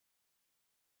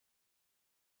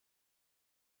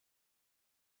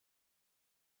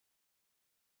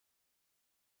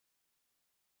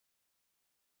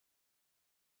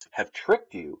have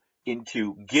tricked you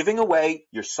into giving away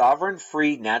your sovereign,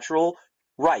 free, natural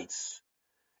rights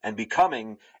and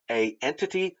becoming an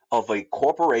entity of a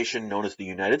corporation known as the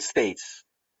United States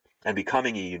and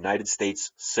becoming a United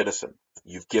States citizen.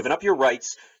 You've given up your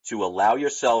rights to allow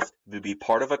yourself to be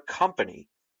part of a company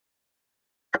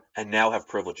and now have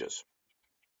privileges.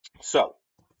 So,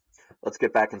 let's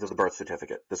get back into the birth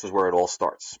certificate. This is where it all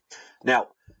starts. Now,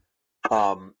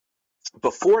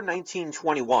 before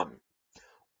 1921,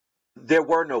 there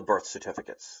were no birth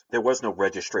certificates. There was no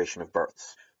registration of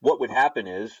births. What would happen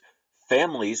is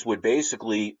families would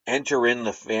basically enter in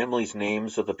the family's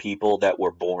names of the people that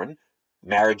were born,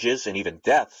 marriages, and even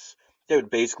deaths. They would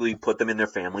basically put them in their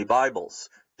family Bibles.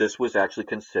 This was actually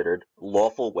considered a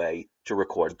lawful way to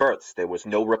record births. There was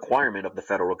no requirement of the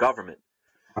federal government.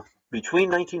 Between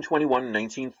 1921 and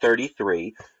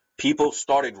 1933, people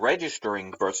started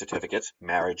registering birth certificates,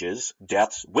 marriages,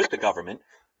 deaths with the government,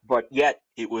 but yet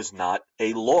it was not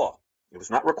a law. It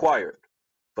was not required.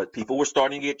 But people were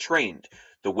starting to get trained.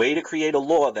 The way to create a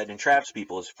law that entraps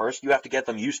people is first you have to get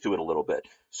them used to it a little bit.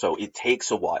 So it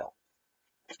takes a while.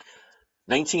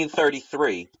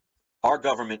 1933, our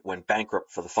government went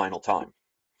bankrupt for the final time.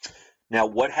 Now,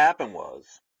 what happened was,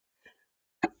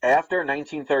 after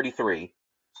 1933,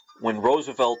 when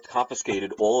Roosevelt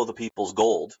confiscated all of the people's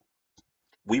gold,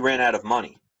 we ran out of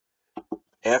money.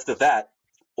 After that,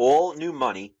 all new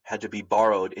money had to be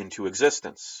borrowed into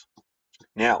existence.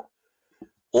 Now,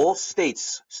 all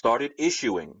states started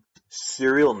issuing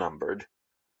serial numbered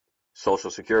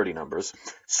Social Security numbers,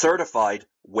 certified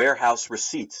warehouse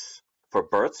receipts for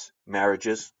births,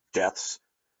 marriages, deaths,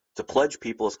 to pledge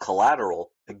people as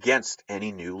collateral against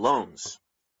any new loans.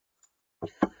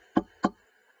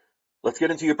 Let's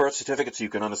get into your birth certificate so you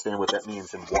can understand what that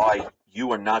means and why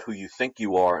you are not who you think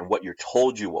you are and what you're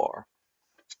told you are.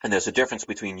 And there's a difference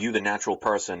between you, the natural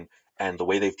person, and the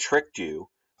way they've tricked you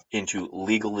into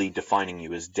legally defining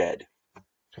you as dead.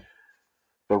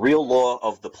 The real law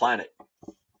of the planet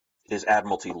is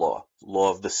admiralty law,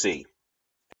 law of the sea.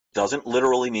 It doesn't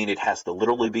literally mean it has to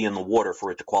literally be in the water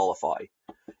for it to qualify.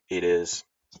 It is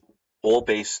all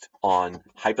based on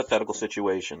hypothetical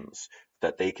situations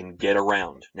that they can get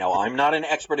around. Now, I'm not an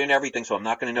expert in everything, so I'm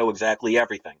not going to know exactly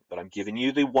everything, but I'm giving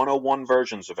you the 101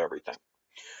 versions of everything.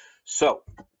 So,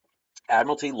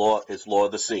 admiralty law is law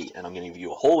of the sea, and I'm going to give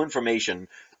you a whole information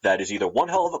that is either one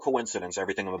hell of a coincidence,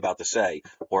 everything I'm about to say,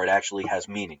 or it actually has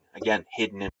meaning. Again,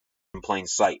 hidden in plain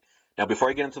sight. Now,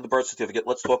 before I get into the birth certificate,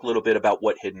 let's talk a little bit about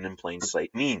what hidden in plain sight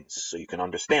means, so you can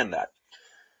understand that.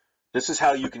 This is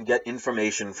how you can get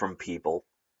information from people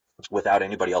without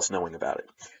anybody else knowing about it.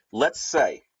 Let's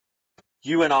say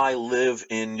you and I live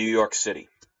in New York City,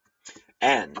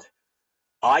 and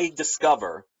I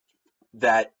discover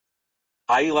that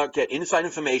I get inside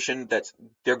information that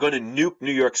they're going to nuke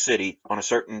New York City on a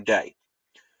certain day.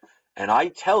 And I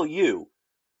tell you,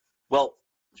 well,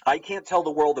 I can't tell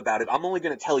the world about it. I'm only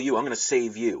going to tell you. I'm going to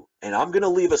save you. And I'm going to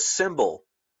leave a symbol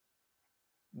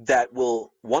that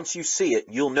will, once you see it,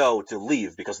 you'll know to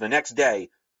leave, because the next day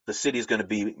the city is going to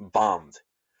be bombed.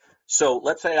 So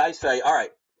let's say I say, all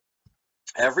right,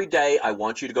 every day I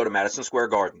want you to go to Madison Square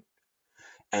Garden.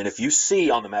 And if you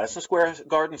see on the Madison Square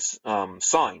Garden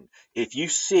sign, if you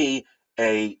see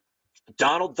a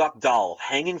Donald Duck doll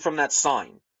hanging from that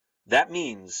sign, that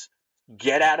means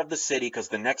get out of the city because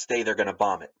the next day they're going to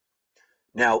bomb it.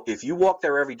 Now, if you walk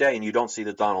there every day and you don't see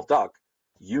the Donald Duck,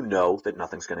 you know that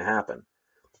nothing's going to happen.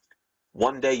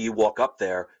 One day you walk up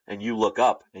there and you look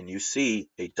up and you see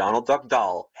a Donald Duck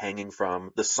doll hanging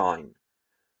from the sign.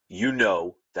 You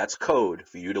know that's code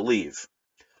for you to leave.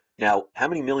 Now, how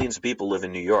many millions of people live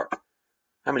in New York?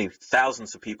 How many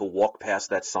thousands of people walk past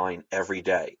that sign every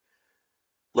day?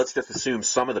 Let's just assume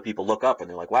some of the people look up and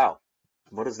they're like, wow,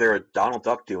 what is there a Donald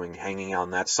Duck doing hanging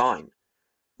on that sign?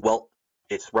 Well,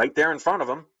 it's right there in front of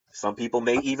them. Some people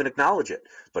may even acknowledge it.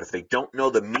 But if they don't know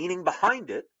the meaning behind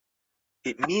it,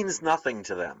 it means nothing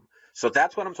to them. So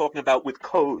that's what I'm talking about with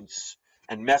codes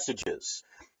and messages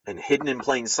and hidden in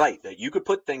plain sight, that you could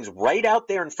put things right out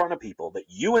there in front of people that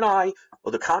you and I,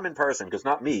 or the common person, because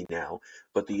not me now,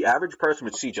 but the average person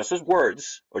would see just as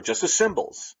words or just as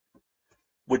symbols,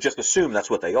 would just assume that's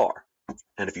what they are.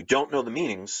 And if you don't know the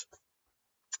meanings,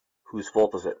 whose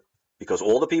fault is it? Because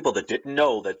all the people that didn't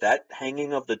know that that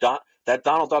hanging of that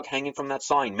Donald Duck hanging from that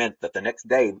sign meant that the next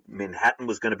day Manhattan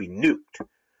was going to be nuked.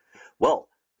 Well,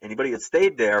 anybody that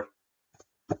stayed there,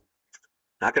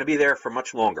 not going to be there for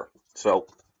much longer. So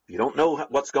if you don't know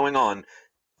what's going on,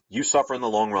 you suffer in the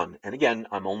long run. And again,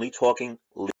 I'm only talking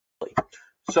legally.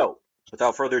 So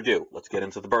without further ado, let's get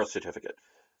into the birth certificate.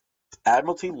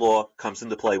 Admiralty law comes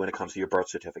into play when it comes to your birth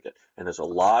certificate. And there's a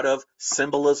lot of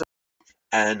symbolism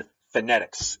and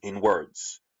phonetics in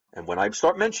words. And when I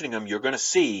start mentioning them, you're going to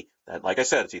see that, like I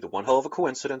said, it's either one hell of a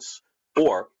coincidence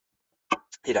or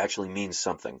it actually means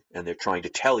something. And they're trying to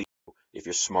tell you if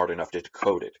you're smart enough to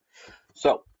decode it.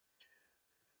 So,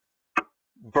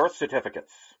 birth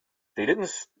certificates. They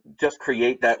didn't just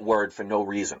create that word for no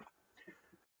reason.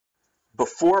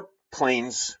 Before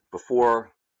planes,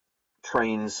 before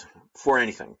trains, before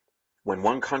anything, when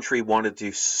one country wanted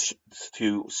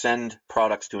to send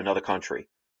products to another country,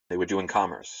 they were doing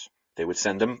commerce. They would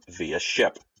send them via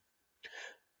ship.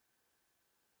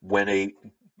 When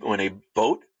a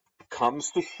boat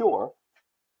comes to shore,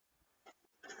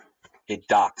 it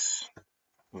docks.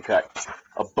 Okay,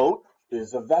 a boat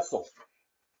is a vessel.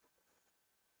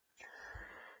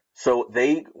 So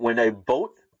when a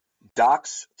boat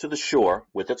docks to the shore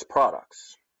with its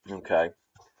products, okay,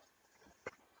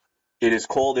 it is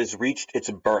called, has reached its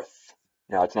berth.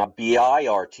 Now, it's not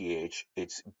B-I-R-T-H,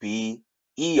 it's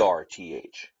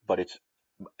B-E-R-T-H, but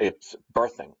it's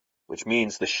berthing, which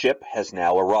means the ship has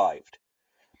now arrived.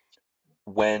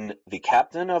 When the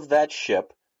captain of that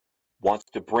ship wants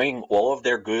to bring all of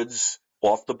their goods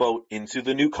off the boat into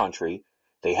the new country,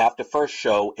 they have to first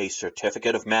show a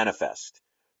certificate of manifest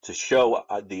to show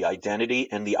the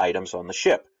identity and the items on the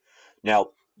ship. Now,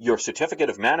 your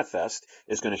certificate of manifest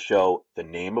is going to show the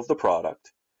name of the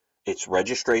product, its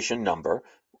registration number,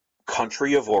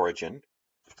 country of origin,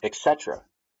 etc.,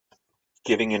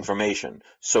 giving information.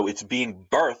 So it's being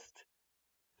birthed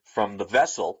from the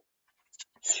vessel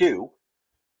to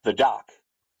the dock.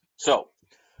 So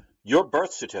your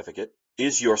birth certificate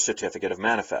is your certificate of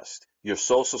manifest. Your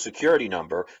social security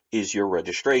number is your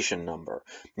registration number.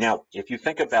 Now, if you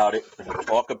think about it, and we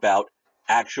talk about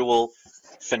actual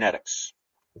phonetics.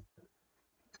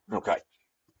 Okay.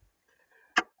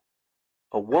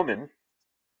 A woman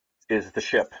is the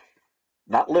ship.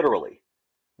 Not literally,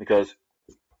 because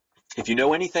if you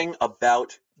know anything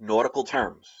about nautical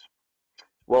terms,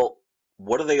 well,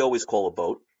 what do they always call a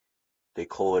boat? They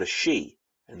call it a she,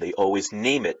 and they always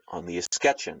name it on the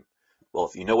escutcheon. Well,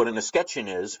 if you know what an escutcheon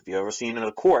is, if you've ever seen it in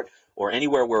a court or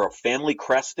anywhere where a family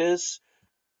crest is,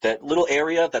 that little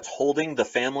area that's holding the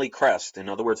family crest, in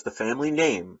other words, the family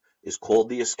name, is called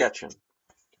the escutcheon.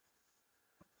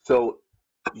 So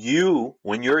you,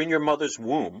 when you're in your mother's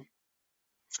womb,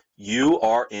 you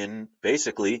are in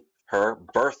basically her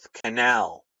birth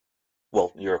canal.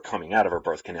 Well, you're coming out of her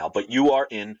birth canal, but you are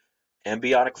in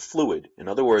amniotic fluid. In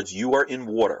other words, you are in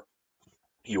water.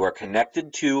 You are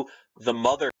connected to the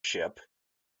mothership.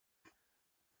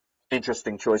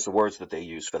 Interesting choice of words that they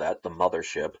use for that, the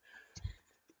mothership,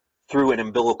 through an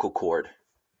umbilical cord.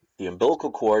 The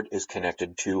umbilical cord is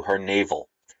connected to her navel.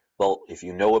 Well, if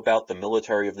you know about the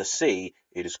military of the sea,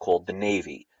 it is called the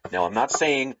Navy. Now, I'm not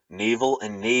saying naval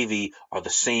and Navy are the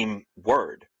same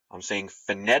word. I'm saying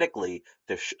phonetically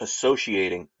they're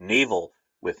associating naval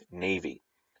with Navy.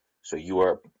 So you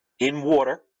are in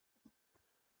water.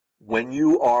 When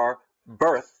you are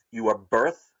birthed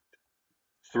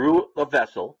through a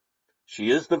vessel.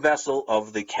 She is the vessel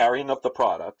of the carrying of the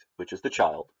product, which is the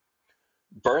child.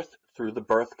 Birthed through the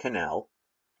birth canal,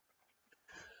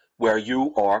 where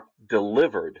you are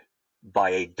delivered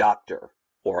by a doctor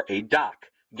or a dock.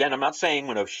 Again, I'm not saying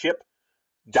when a ship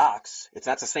docks, it's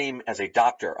not the same as a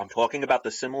doctor. I'm talking about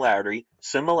the similarity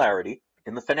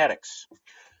in the phonetics.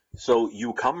 So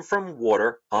you come from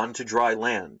water onto dry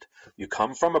land. You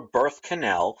come from a birth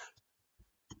canal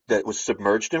that was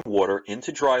submerged in water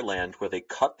into dry land where they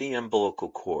cut the umbilical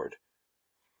cord.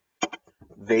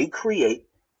 They create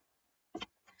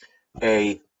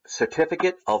a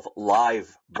certificate of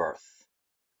live birth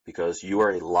because you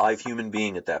are a live human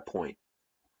being at that point.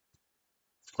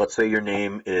 Let's say your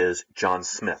name is John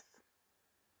Smith.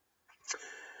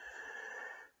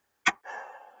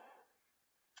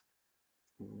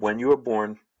 When you are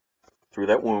born through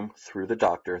that womb, through the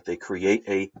doctor, they create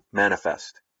a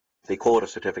manifest. They call it a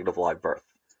certificate of live birth.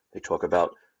 They talk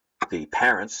about the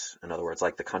parents, in other words,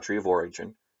 like the country of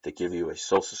origin. They give you a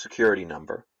social security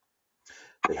number.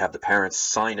 They have the parents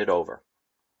sign it over,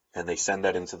 and they send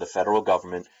that into the federal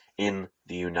government in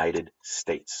the United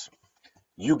States.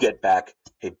 You get back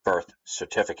a birth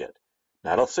certificate.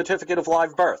 Not a certificate of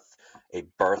live birth, a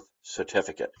birth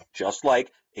certificate. Just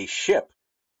like a ship,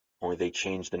 only they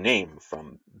changed the name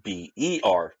from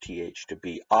B-E-R-T-H to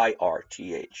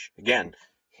B-I-R-T-H. Again,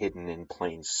 hidden in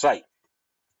plain sight.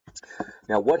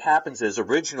 Now, what happens is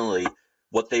originally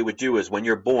what they would do is when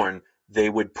you're born, they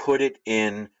would put it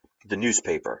in the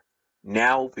newspaper.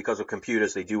 Now, because of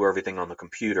computers, they do everything on the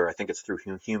computer. I think it's through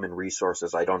human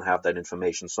resources. I don't have that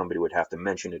information. Somebody would have to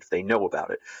mention it if they know about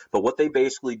it. But what they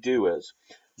basically do is,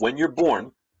 when you're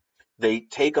born, they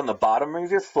take on the bottom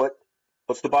of your foot,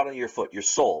 what's the bottom of your foot? Your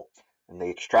sole, and they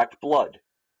extract blood.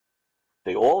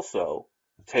 They also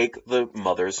take the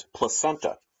mother's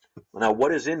placenta. Now,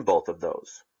 what is in both of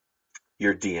those?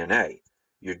 Your DNA.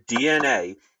 Your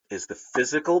DNA is the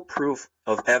physical proof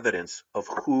of evidence of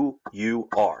who you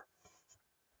are.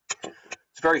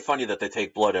 It's very funny that they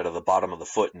take blood out of the bottom of the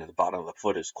foot, and the bottom of the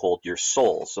foot is called your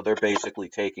soul. So they're basically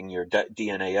taking your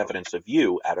DNA evidence of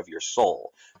you out of your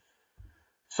soul.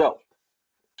 So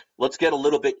let's get a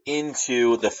little bit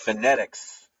into the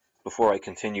phonetics before I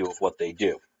continue with what they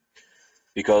do.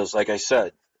 Because, like I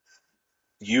said,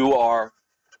 you are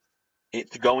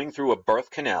going through a birth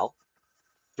canal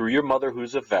through your mother,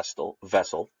 who's a vessel.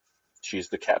 She's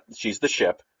the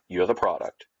ship. You're the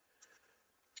product.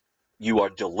 You are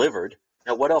delivered.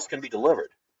 Now, what else can be delivered?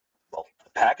 Well, a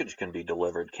package can be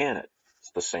delivered, can it?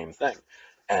 It's the same thing.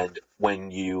 And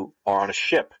when you are on a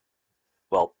ship,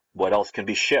 well, what else can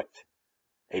be shipped?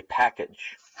 A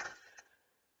package.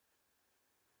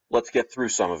 Let's get through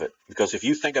some of it, because if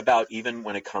you think about even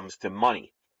when it comes to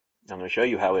money, I'm going to show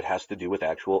you how it has to do with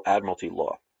actual admiralty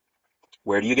law.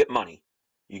 Where do you get money?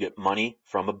 You get money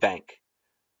from a bank.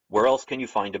 Where else can you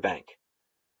find a bank?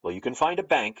 Well, you can find a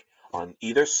bank on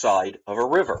either side of a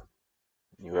river.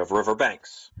 You have river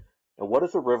banks. Now, what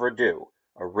does a river do?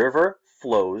 A river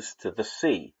flows to the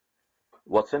sea.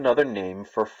 What's another name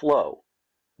for flow?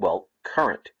 Well,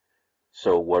 current.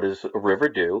 So what does a river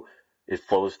do? It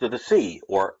flows to the sea,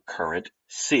 or current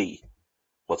sea.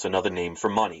 What's another name for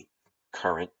money?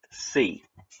 Current sea.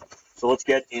 So let's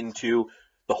get into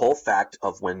the whole fact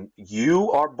of when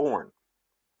you are born.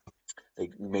 They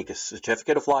make a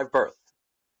certificate of live birth,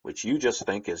 which you just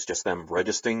think is just them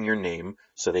registering your name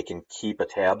so they can keep a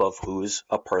tab of who's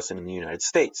a person in the United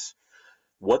States.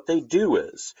 What they do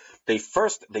is they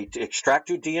extract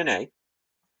your DNA,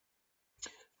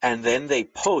 and then they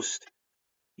post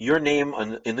your name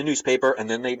in the newspaper, and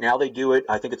then now they do it,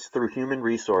 I think it's through human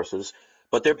resources,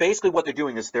 but what they're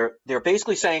doing is they're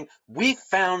basically saying, we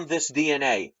found this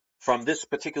DNA from this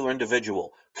particular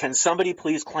individual. Can somebody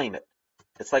please claim it?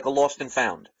 It's like a lost and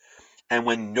found. And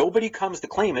when nobody comes to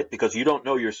claim it, because you don't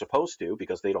know you're supposed to,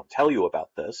 because they don't tell you about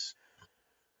this,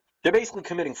 they're basically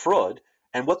committing fraud.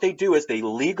 And what they do is they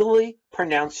legally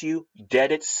pronounce you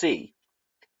dead at sea,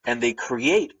 and they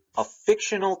create a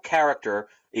fictional character,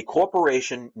 a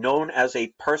corporation known as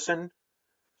a person,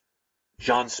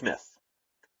 John Smith.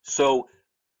 So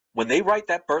when they write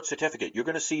that birth certificate, you're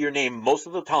going to see your name most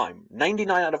of the time.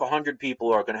 99 out of 100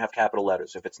 people are going to have capital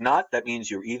letters. If it's not, that means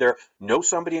you either know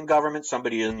somebody in government,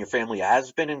 somebody in your family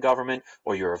has been in government,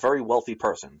 or you're a very wealthy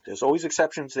person. There's always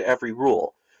exceptions to every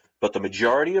rule. But the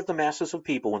majority of the masses of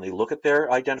people, when they look at their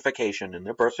identification and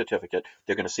their birth certificate,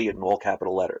 they're going to see it in all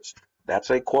capital letters. That's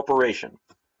a corporation.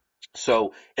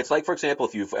 So it's like, for example,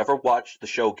 if you've ever watched the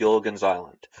show Gilligan's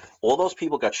Island, all those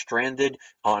people got stranded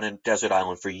on a desert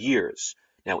island for years.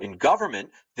 Now, in government,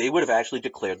 they would have actually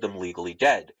declared them legally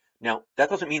dead. Now,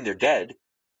 that doesn't mean they're dead.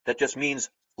 That just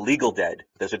means legal dead.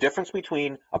 There's a difference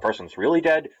between a person that's really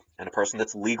dead and a person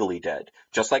that's legally dead.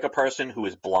 Just like a person who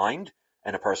is blind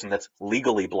and a person that's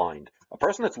legally blind. A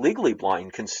person that's legally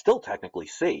blind can still technically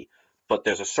see, but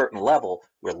there's a certain level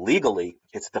where legally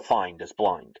it's defined as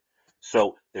blind.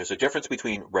 So there's a difference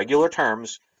between regular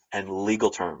terms and legal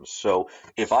terms. So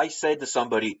if I said to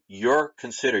somebody, you're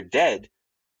considered dead,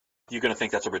 you're going to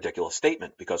think that's a ridiculous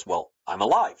statement because, well, I'm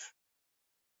alive,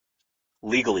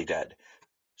 legally dead.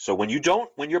 So when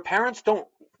your parents don't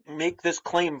make this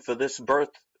claim for this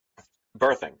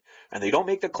birthing, and they don't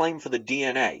make the claim for the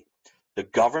DNA, the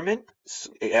government,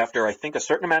 after I think a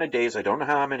certain amount of days, I don't know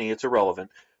how many, it's irrelevant,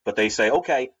 but they say,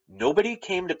 okay, nobody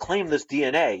came to claim this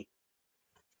DNA.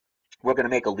 We're going to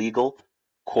make a legal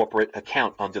corporate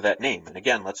account under that name. And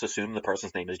again, let's assume the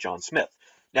person's name is John Smith.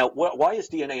 Now, why is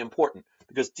DNA important?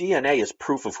 Because DNA is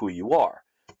proof of who you are.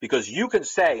 Because you can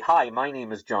say, hi, my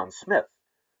name is John Smith.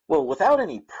 Well, without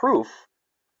any proof,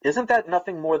 isn't that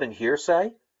nothing more than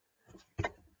hearsay?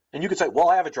 And you could say, well,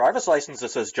 I have a driver's license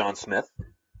that says John Smith.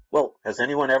 Well, has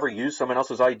anyone ever used someone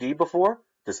else's ID before?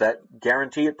 Does that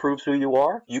guarantee it proves who you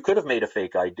are? You could have made a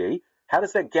fake ID. How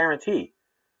does that guarantee?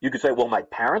 You could say, well, my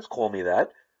parents call me that.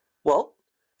 Well,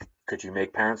 could you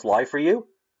make parents lie for you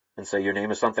and say your name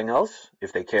is something else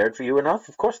if they cared for you enough?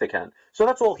 Of course they can. So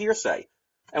that's all hearsay.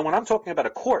 And when I'm talking about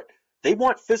a court, they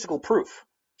want physical proof.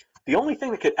 The only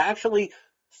thing that could actually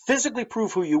physically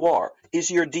prove who you are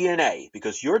is your DNA,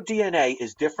 because your DNA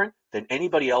is different than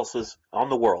anybody else's on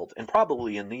the world and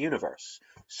probably in the universe.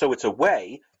 So it's a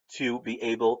way to be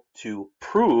able to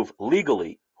prove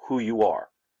legally who you are.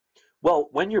 Well,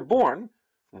 when you're born,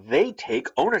 they take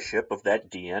ownership of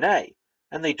that DNA,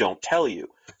 and they don't tell you.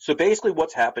 So basically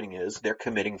what's happening is they're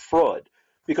committing fraud.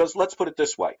 Because let's put it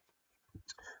this way.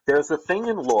 There's a thing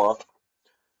in law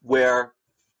where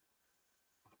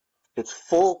it's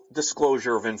full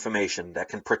disclosure of information that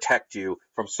can protect you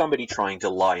from somebody trying to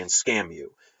lie and scam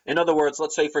you. In other words,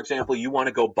 let's say, for example, you want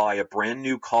to go buy a brand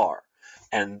new car,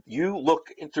 and you look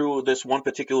through this one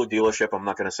particular dealership, I'm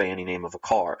not going to say any name of a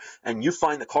car, and you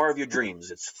find the car of your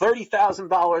dreams. It's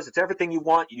 $30,000, it's everything you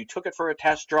want, you took it for a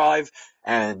test drive,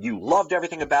 and you loved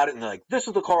everything about it, and they're like, this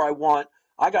is the car I want,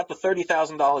 I got the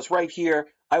 $30,000 right here,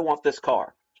 I want this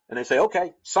car. And they say,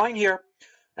 okay, sign here.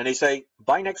 And they say,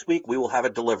 by next week, we will have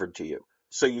it delivered to you.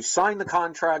 So you sign the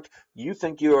contract, you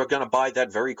think you are going to buy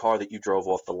that very car that you drove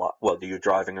off the lot, well, that you're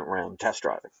driving around, test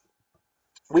driving.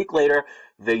 A week later,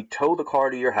 they tow the car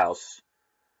to your house.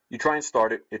 You try and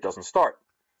start it, it doesn't start.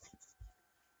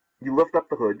 You lift up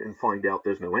the hood and find out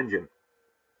there's no engine.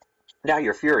 Now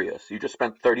you're furious. You just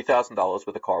spent $30,000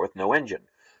 with a car with no engine.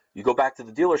 You go back to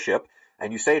the dealership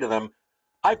and you say to them,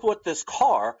 I bought this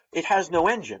car, it has no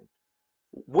engine.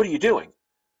 What are you doing?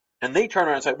 And they turn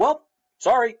around and say, well,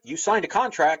 sorry, you signed a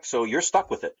contract, so you're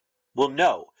stuck with it. Well,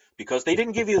 no, because they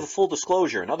didn't give you the full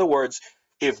disclosure. In other words,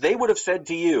 if they would have said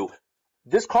to you,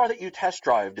 this car that you test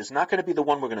drove is not going to be the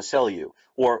one we're going to sell you,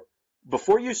 or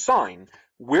before you sign,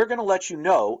 we're going to let you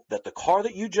know that the car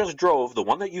that you just drove, the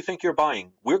one that you think you're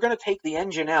buying, we're going to take the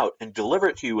engine out and deliver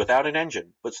it to you without an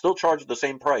engine, but still charge the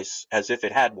same price as if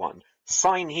it had one.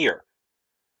 Sign here.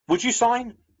 Would you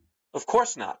sign? Of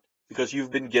course not, because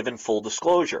you've been given full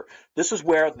disclosure. This is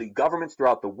where the governments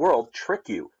throughout the world trick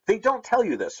you. They don't tell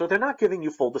you this, so they're not giving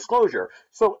you full disclosure.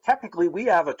 So technically, we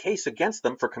have a case against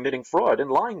them for committing fraud and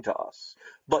lying to us.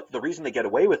 But the reason they get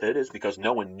away with it is because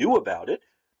no one knew about it.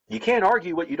 You can't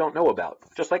argue what you don't know about.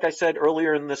 Just like I said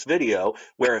earlier in this video,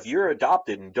 where if you're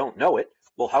adopted and don't know it,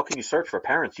 well, how can you search for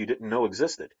parents you didn't know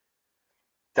existed?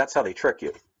 That's how they trick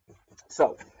you.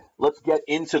 So let's get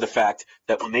into the fact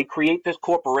that when they create this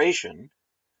corporation,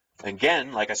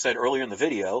 again, like I said earlier in the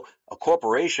video, a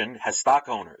corporation has stock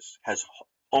owners, has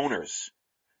owners.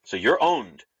 So you're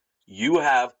owned. You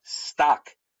have stock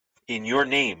in your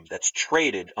name that's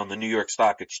traded on the New York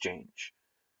Stock Exchange.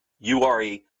 You are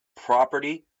a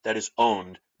property that is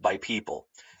owned by people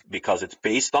because it's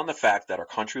based on the fact that our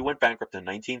country went bankrupt in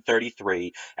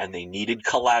 1933 and they needed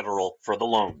collateral for the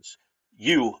loans.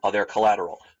 You are their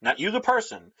collateral. Not you, the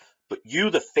person, but you,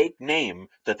 the fake name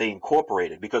that they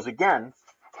incorporated. Because again,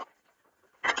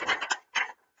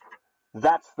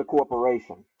 that's the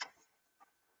corporation.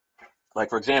 Like,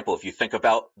 for example, if you think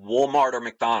about Walmart or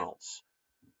McDonald's.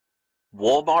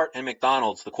 Walmart and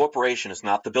McDonald's, the corporation is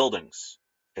not the buildings.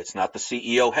 It's not the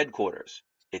CEO headquarters.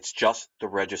 It's just the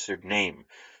registered name.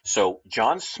 So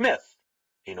John Smith,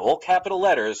 in all capital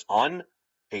letters on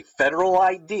a federal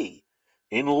ID,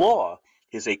 in law,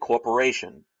 is a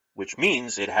corporation, which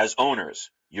means it has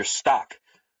owners, your stock.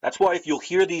 That's why if you'll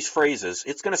hear these phrases,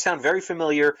 it's going to sound very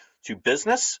familiar to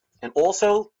business and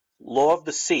also law of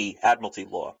the sea, admiralty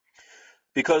law.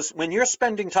 Because when you're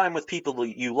spending time with people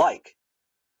you like,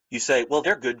 you say, well,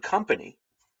 they're good company.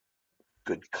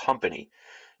 Good company.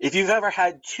 If you've ever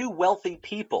had two wealthy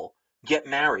people get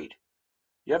married,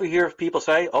 you ever hear people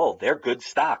say, oh, they're good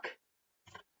stock?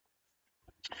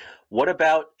 What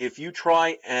about if you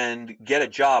try and get a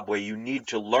job where you need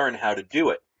to learn how to do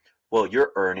it? Well,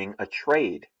 you're earning a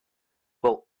trade.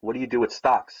 Well, what do you do with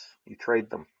stocks? You trade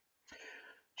them.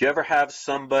 Do you ever have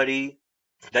somebody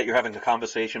that you're having a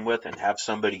conversation with and have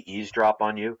somebody eavesdrop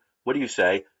on you? What do you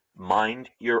say? Mind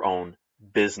your own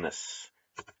business.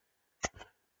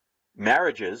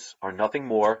 Marriages are nothing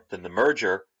more than the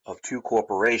merger of two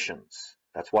corporations.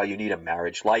 That's why you need a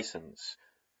marriage license.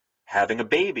 Having a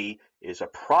baby is a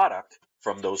product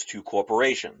from those two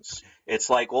corporations. It's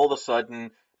like all of a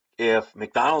sudden, if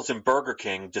McDonald's and Burger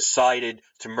King decided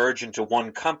to merge into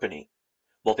one company,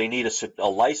 well, they need a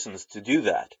license to do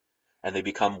that, and they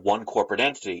become one corporate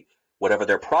entity. Whatever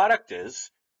their product is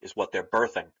what they're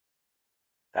birthing.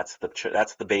 That's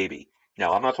the baby.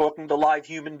 Now, I'm not talking the live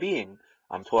human being.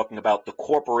 I'm talking about the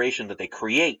corporation that they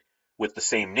create with the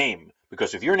same name.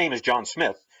 Because if your name is John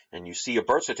Smith and you see a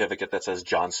birth certificate that says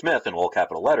John Smith in all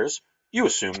capital letters, you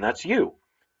assume that's you.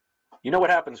 You know what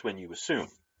happens when you assume.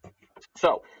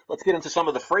 So let's get into some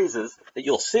of the phrases that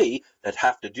you'll see that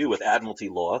have to do with admiralty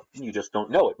law, and you just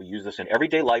don't know it. We use this in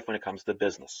everyday life when it comes to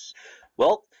business.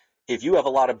 Well, if you have a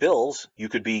lot of bills, you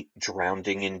could be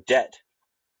drowning in debt.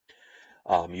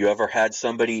 You ever had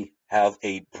somebody have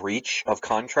a breach of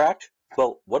contract?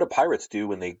 Well, what do pirates do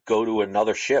when they go to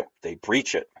another ship? They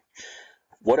breach it.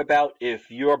 What about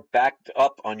if you're backed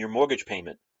up on your mortgage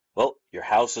payment? Well, your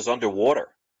house is underwater.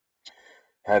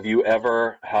 Have you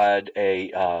ever had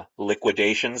a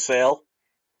liquidation sale?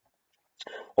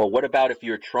 Or what about if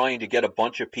you're trying to get a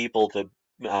bunch of people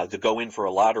to go in for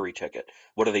a lottery ticket?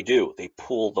 What do? They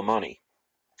pool the money.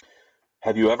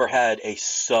 Have you ever had a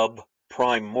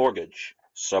subprime mortgage?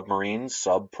 Submarine,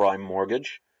 subprime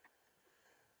mortgage?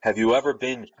 Have you ever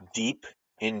been deep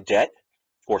in debt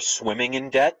or swimming in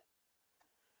debt?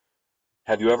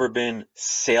 Have you ever been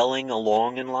sailing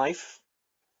along in life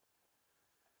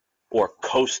or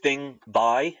coasting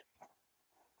by?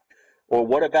 Or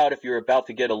what about if you're about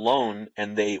to get a loan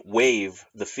and they waive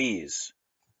the fees?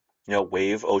 You know,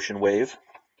 wave, ocean wave.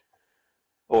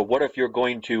 Or what if you're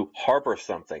going to harbor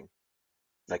something,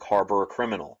 like harbor a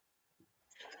criminal?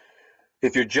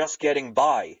 If you're just getting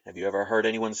by, have you ever heard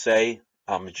anyone say,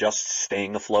 I'm just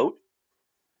staying afloat?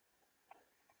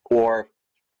 Or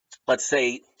let's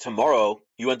say tomorrow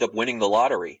you end up winning the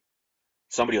lottery.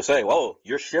 Somebody will say, whoa,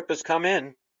 your ship has come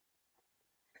in.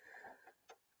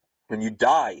 When you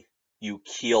die, you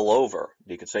keel over.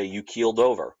 You could say you keeled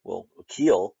over. Well, a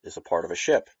keel is a part of a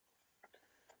ship.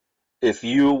 If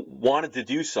you wanted to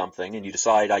do something and you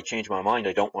decide, I change my mind,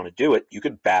 I don't want to do it, you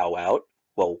could bow out.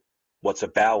 Well, what's a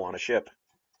bow on a ship?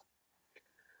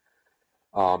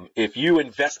 If you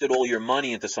invested all your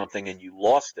money into something and you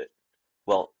lost it,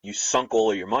 well, you sunk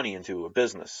all of your money into a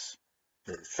business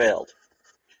and it failed.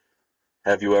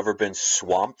 Have you ever been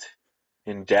swamped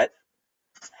in debt?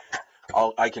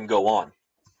 I can go on.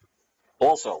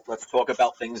 Also, let's talk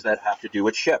about things that have to do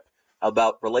with ship,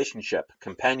 about relationship,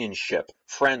 companionship,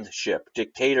 friendship,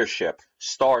 dictatorship,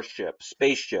 starship,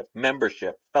 spaceship,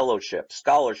 membership, fellowship,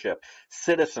 scholarship,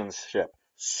 citizenship,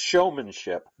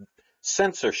 showmanship,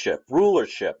 censorship,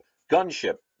 rulership,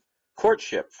 gunship,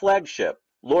 courtship, flagship,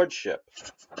 lordship.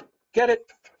 Get it?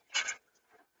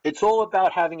 It's all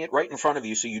about having it right in front of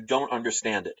you so you don't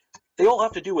understand it. They all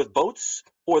have to do with boats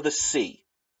or the sea.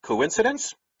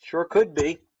 Coincidence? Sure could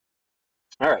be.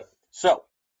 All right, so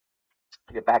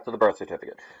get back to the birth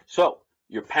certificate. So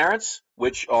your parents,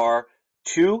 which are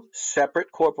two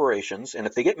separate corporations, and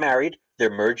if they get married, they're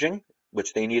merging,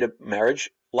 which they need a marriage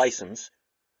license.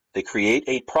 They create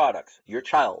a product, your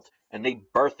child, and they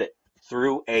birth it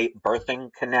through a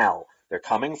birthing canal. They're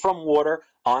coming from water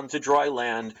onto dry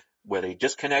land where they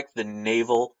disconnect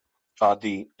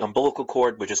the umbilical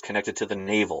cord, which is connected to the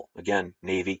navel. Again,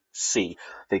 Navy, Sea.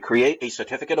 They create a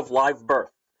certificate of live birth.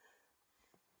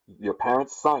 Your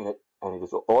parents sign it, and it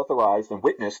is authorized and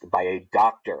witnessed by a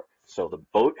doctor. So the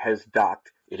boat has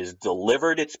docked. It has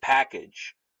delivered its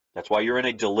package. That's why you're in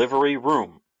a delivery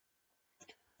room.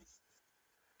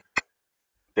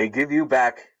 They give you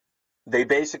back, they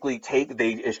basically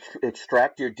they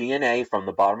extract your DNA from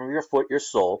the bottom of your foot, your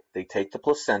sole. They take the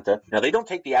placenta. Now, they don't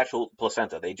take the actual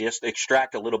placenta. They just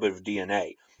extract a little bit of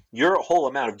DNA. Your whole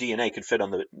amount of DNA could fit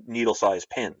on the needle-sized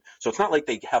pin. So it's not like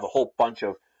they have a whole bunch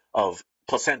of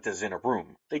placentas in a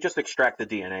room. They just extract the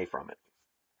DNA from it.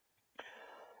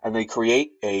 And they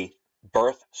create a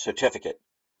birth certificate.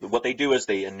 What they do is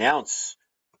they announce,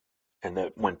 and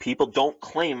that when people don't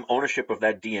claim ownership of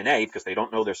that DNA because they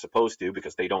don't know they're supposed to,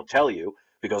 because they don't tell you,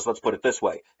 because let's put it this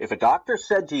way. If a doctor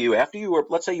said to you, after you were,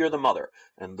 let's say you're the mother,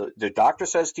 and the doctor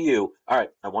says to you, all right,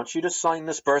 I want you to sign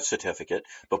this birth certificate,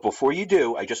 but before you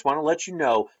do, I just want to let you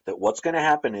know that what's going to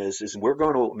happen is we're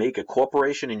going to make a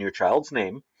corporation in your child's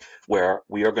name where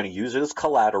we are going to use it as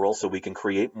collateral so we can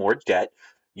create more debt.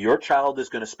 Your child is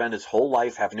going to spend his whole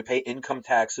life having to pay income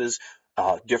taxes,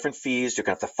 different fees. You're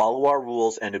going to have to follow our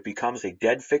rules, and it becomes a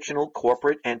dead fictional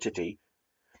corporate entity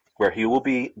where he will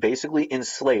be basically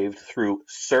enslaved through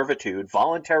servitude,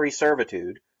 voluntary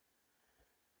servitude,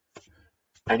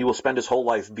 and he will spend his whole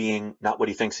life being not what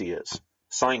he thinks he is.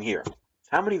 Sign here.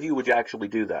 How many of you would you actually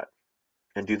do that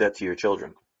and do that to your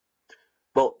children?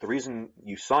 Well, the reason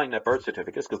you sign that birth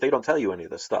certificate is because they don't tell you any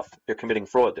of this stuff. They're committing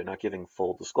fraud. They're not giving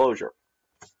full disclosure.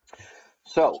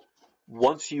 So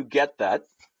once you get that,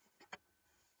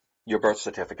 your birth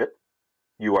certificate,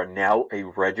 you are now a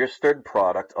registered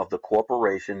product of the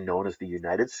corporation known as the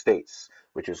United States,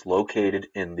 which is located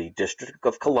in the District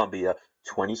of Columbia,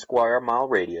 20 square mile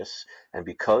radius. And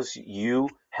because you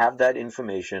have that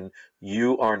information,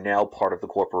 you are now part of the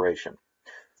corporation.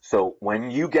 So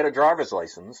when you get a driver's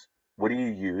license, what do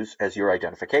you use as your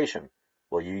identification?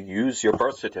 Well, you use your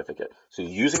birth certificate. So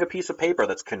you're using a piece of paper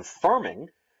that's confirming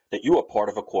that you are part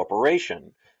of a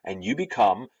corporation, and you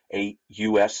become a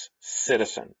U.S.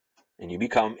 citizen, and you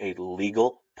become a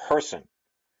legal person.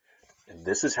 And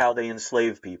this is how they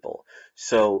enslave people.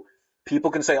 So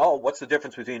People can say, oh, what's the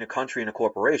difference between a country and a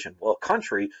corporation? Well, a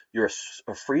country, you're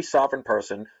a free sovereign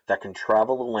person that can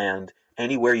travel the land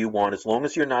anywhere you want as long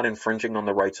as you're not infringing on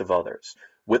the rights of others.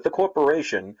 With the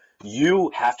corporation,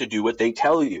 you have to do what they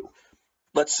tell you.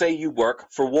 Let's say you work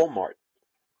for Walmart.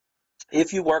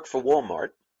 If you work for Walmart,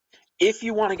 if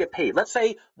you want to get paid, let's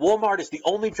say Walmart is the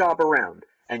only job around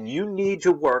and you need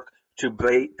to work to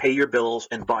pay your bills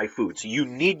and buy food. So you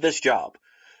need this job.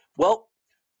 Well,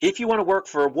 if you want to work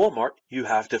for Walmart, you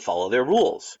have to follow their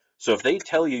rules. So if they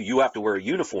tell you you have to wear a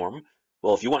uniform,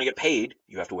 well, if you want to get paid,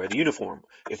 you have to wear the uniform.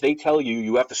 If they tell you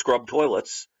you have to scrub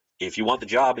toilets, if you want the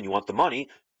job and you want the money,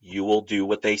 you will do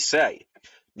what they say.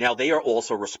 Now, they are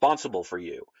also responsible for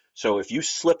you. So if you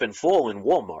slip and fall in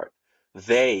Walmart,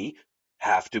 they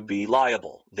have to be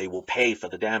liable. They will pay for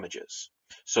the damages.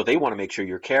 So they want to make sure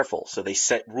you're careful. So they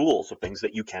set rules of things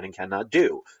that you can and cannot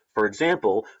do. For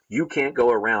example, you can't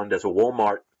go around as a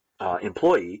Walmart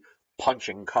employee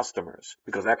punching customers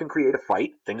because that can create a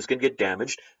fight, things can get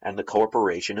damaged, and the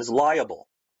corporation is liable.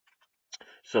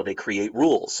 So they create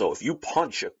rules. So if you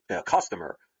punch a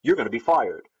customer, you're going to be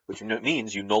fired, which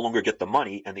means you no longer get the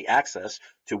money and the access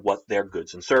to what their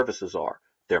goods and services are,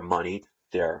 their money,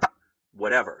 their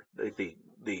whatever, the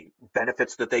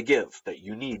benefits that they give that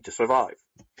you need to survive.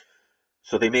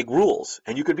 So they make rules,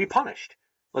 and you could be punished.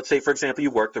 Let's say, for example,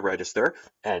 you work the register,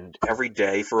 and every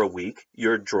day for a week,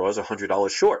 your draw is $100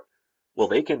 short. Well,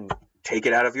 they can take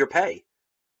it out of your pay.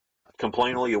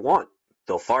 Complain all you want.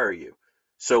 They'll fire you.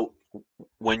 So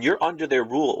when you're under their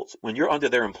rules, when you're under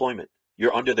their employment,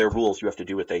 you're under their rules, you have to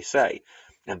do what they say.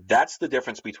 And that's the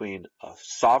difference between a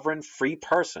sovereign free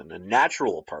person, a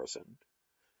natural person,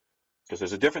 because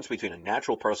there's a difference between a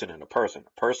natural person and a person.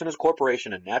 A person is a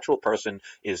corporation, a natural person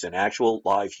is an actual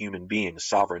live human being, a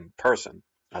sovereign person,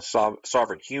 a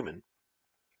sovereign human.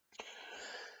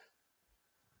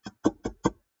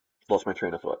 Lost my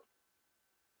train of thought.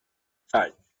 All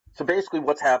right. So basically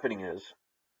what's happening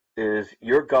is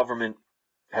your government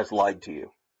has lied to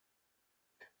you.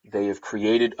 They have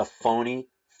created a phony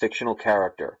fictional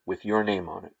character with your name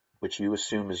on it, which you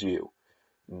assume is you,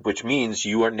 which means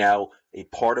you are now a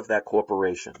part of that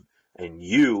corporation, and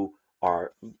you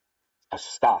are a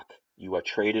stock. You are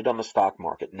traded on the stock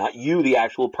market, not you, the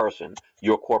actual person,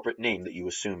 your corporate name that you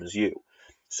assume is you.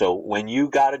 So when you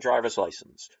got a driver's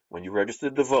license, when you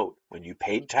registered to vote, when you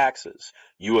paid taxes,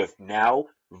 you have now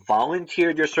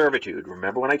volunteered your servitude.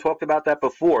 Remember when I talked about that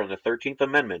before in the 13th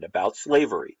Amendment about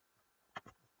slavery?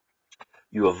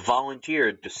 You have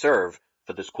volunteered to serve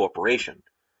for this corporation.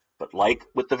 But like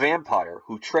with the vampire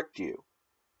who tricked you,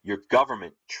 your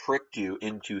government tricked you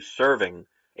into serving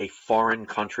a foreign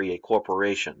country, a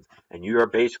corporation, and you are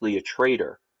basically a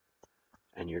traitor,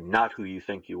 and you're not who you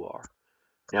think you are.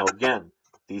 Now, again,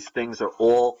 these things are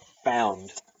all found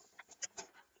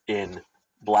in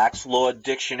Black's Law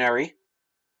Dictionary,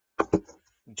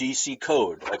 DC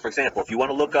Code. Like, for example, if you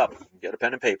want to look up, get a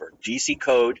pen and paper, DC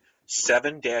Code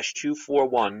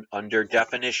 7-241 under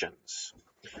definitions.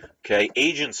 Okay,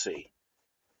 agency.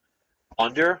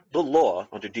 Under the law,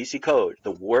 under DC Code,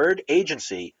 the word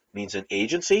agency means an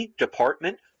agency,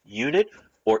 department, unit,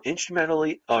 or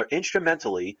instrumentally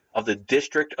of the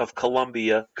District of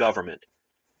Columbia government.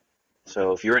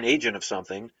 So if you're an agent of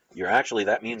something,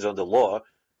 that means under law,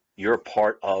 you're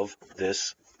part of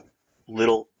this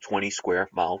little 20 square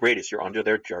mile radius. You're under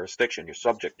their jurisdiction. You're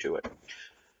subject to it.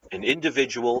 An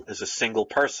individual is a single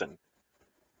person.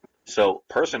 So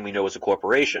person we know is a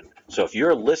corporation. So if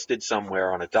you're listed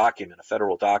somewhere on a document, a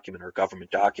federal document or a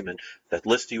government document that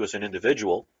lists you as an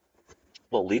individual,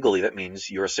 well, legally that means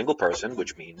you're a single person,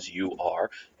 which means you are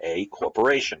a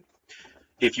corporation.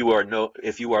 If you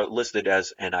are listed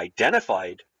as an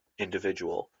identified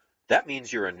individual, that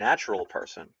means you're a natural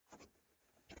person.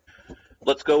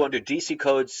 Let's go under DC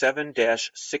Code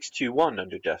 7-621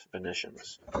 under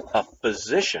definitions. A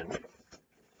physician,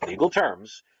 legal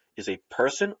terms, is a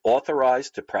person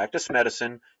authorized to practice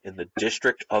medicine in the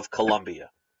District of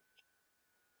Columbia.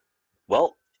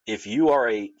 Well, if you are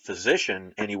a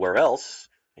physician anywhere else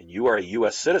and you are a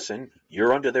U.S. citizen,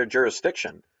 you're under their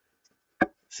jurisdiction.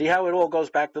 See how it all goes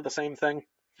back to the same thing?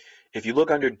 If you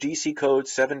look under DC Code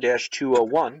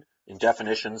 7-201 in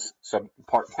definitions,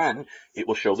 part 10, it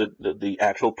will show the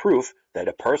actual proof that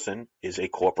a person is a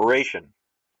corporation.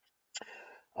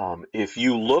 If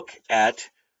you look at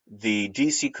the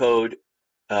DC Code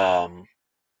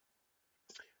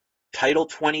Title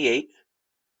 28,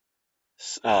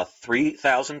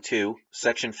 3002,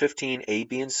 Section 15, A,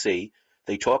 B, and C,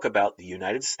 they talk about the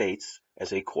United States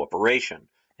as a corporation.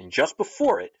 And just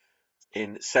before it,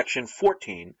 in Section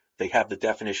 14, they have the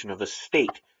definition of a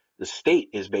state. The state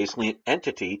is basically an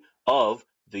entity of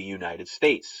the United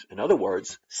States. In other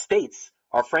words, states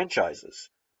are franchises.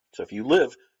 So if you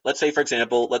live, let's say, for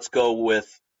example, let's go with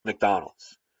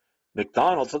McDonald's.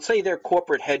 McDonald's, let's say their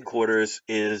corporate headquarters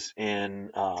is in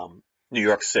New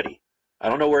York City. I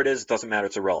don't know where it is. It doesn't matter.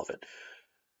 It's irrelevant.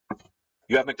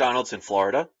 You have McDonald's in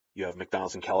Florida. You have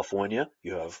McDonald's in California.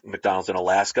 You have McDonald's in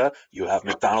Alaska. You have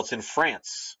McDonald's in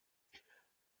France.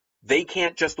 They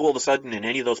can't just all of a sudden in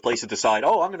any of those places decide,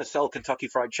 oh, I'm going to sell Kentucky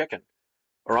Fried Chicken,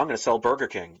 or I'm going to sell Burger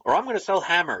King, or I'm going to sell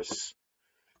Hammers.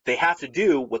 They have to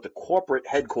do what the corporate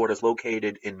headquarters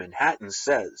located in Manhattan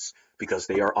says, because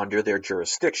they are under their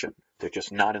jurisdiction. They're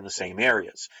just not in the same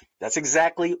areas. That's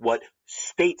exactly what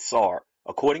states are,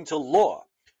 according to law.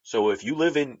 So if you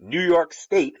live in New York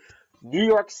State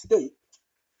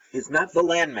is not the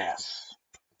landmass.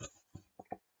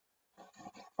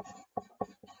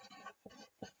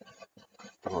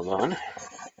 Hold on.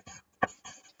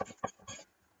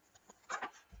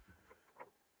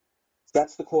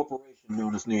 That's the corporation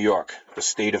known as New York, the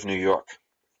state of New York.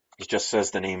 It just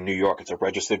says the name New York. It's a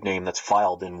registered name that's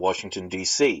filed in Washington,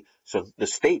 D.C. So the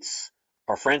states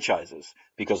are franchises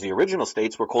because the original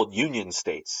states were called union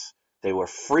states. They were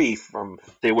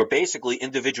they were basically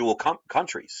individual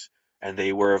countries, and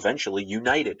they were eventually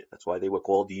united. That's why they were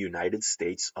called the United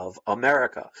States of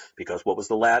America, because what was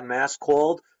the landmass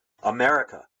called?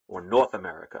 America, or North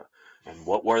America. And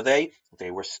what were they?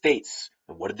 They were states.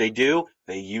 And what did they do?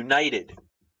 They united.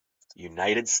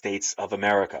 United States of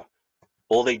America.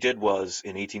 All they did was,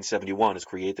 in 1871, is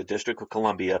create the District of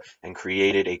Columbia and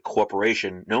created a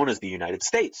corporation known as the United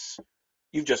States.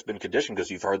 You've just been conditioned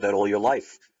because you've heard that all your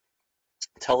life.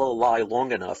 Tell a lie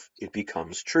long enough, it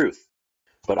becomes truth.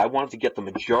 But I wanted to get the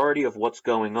majority of what's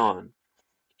going on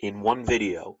in one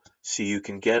video so you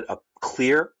can get a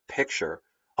clear picture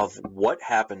of what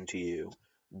happened to you,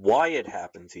 why it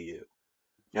happened to you.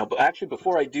 Now, but actually,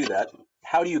 before I do that,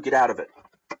 how do you get out of it?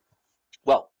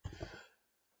 Well,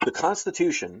 the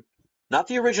Constitution, not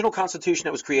the original Constitution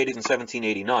that was created in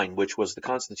 1789, which was the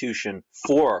Constitution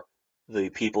for the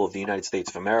people of the United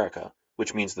States of America,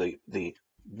 which means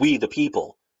we the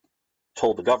people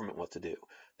told the government what to do.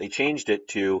 They changed it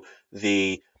to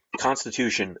the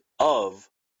Constitution of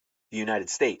the United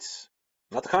States,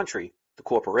 not the country, the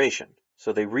corporation.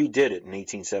 So they redid it in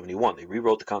 1871. They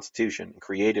rewrote the Constitution and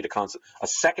created a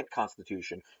second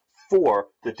Constitution for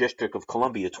the District of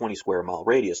Columbia, 20 square mile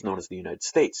radius, known as the United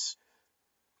States.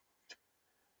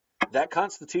 That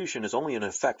Constitution is only in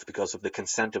effect because of the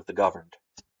consent of the governed.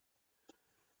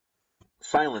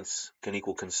 Silence can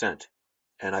equal consent.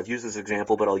 And I've used this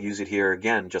example, but I'll use it here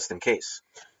again just in case.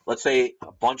 Let's say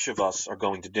a bunch of us are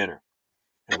going to dinner,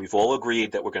 and we've all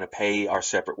agreed that we're going to pay our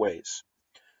separate ways.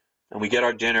 And we get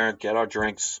our dinner, get our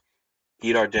drinks,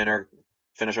 eat our dinner,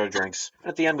 finish our drinks, and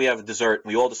at the end we have a dessert,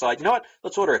 and we all decide, you know what,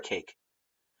 let's order a cake.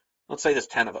 Let's say there's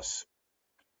 10 of us.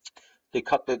 They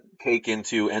cut the cake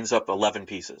ends up 11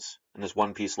 pieces, and there's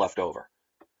one piece left over.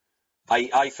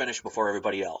 I finish before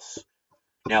everybody else.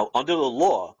 Now, under the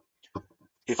law,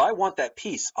 if I want that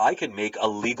piece, I can make a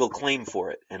legal claim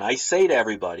for it. And I say to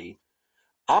everybody,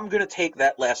 I'm going to take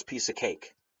that last piece of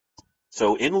cake.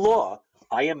 So in law,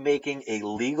 I am making a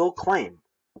legal claim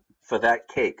for that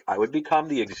cake. I would become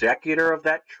the executor of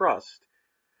that trust.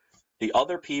 The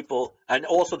other people, and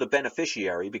also the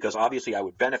beneficiary, because obviously I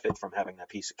would benefit from having that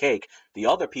piece of cake. The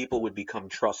other people would become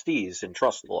trustees in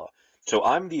trust law. So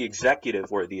I'm the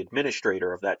executive or the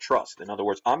administrator of that trust. In other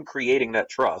words, I'm creating that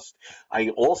trust. I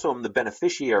also am the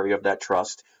beneficiary of that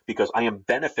trust because I am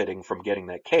benefiting from getting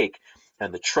that cake.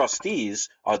 And the trustees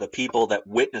are the people that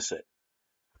witness it.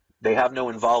 They have no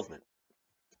involvement.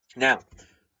 Now,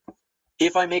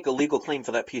 if I make a legal claim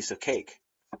for that piece of cake,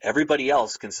 everybody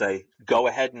else can say, go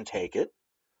ahead and take it,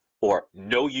 or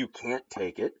no, you can't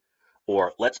take it,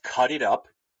 or let's cut it up,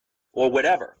 or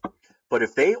whatever. But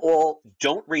if they all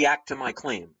don't react to my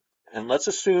claim, and let's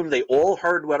assume they all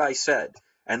heard what I said,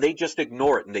 and they just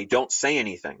ignore it and they don't say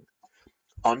anything,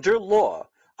 under law,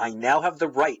 I now have the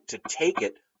right to take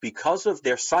it because of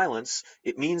their silence.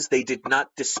 It means they did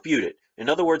not dispute it. In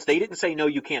other words, they didn't say, no,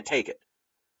 you can't take it.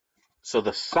 So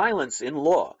the silence in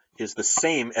law is the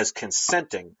same as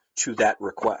consenting to that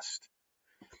request.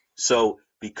 So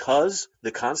because the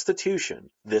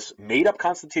Constitution, this made-up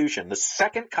Constitution, the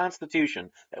second Constitution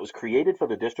that was created for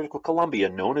the District of Columbia,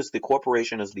 known as the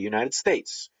corporation as the United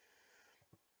States,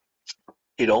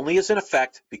 it only is in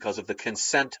effect because of the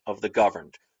consent of the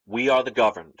governed. We are the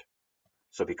governed.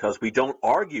 So because we don't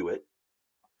argue it,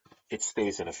 it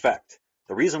stays in effect.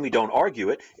 The reason we don't argue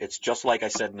it, it's just like I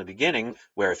said in the beginning,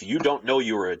 where if you don't know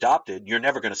you were adopted, you're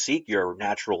never going to seek your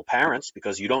natural parents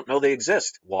because you don't know they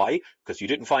exist. Why? Because you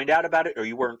didn't find out about it or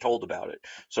you weren't told about it.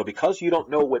 So because you don't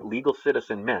know what legal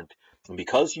citizen meant, and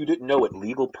because you didn't know what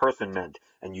legal person meant,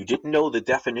 and you didn't know the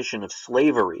definition of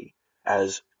slavery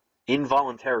as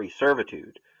involuntary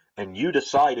servitude, and you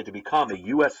decided to become a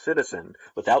U.S. citizen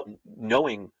without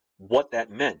knowing what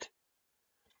that meant,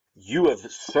 you have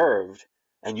served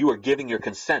and you are giving your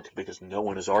consent because no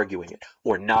one is arguing it,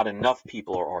 or not enough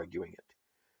people are arguing it.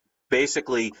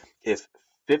 Basically, if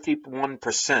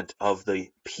 51% of the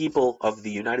people of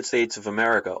the United States of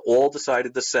America all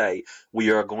decided to say we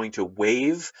are going to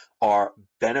waive our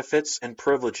benefits and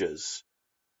privileges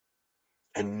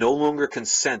and no longer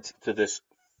consent to this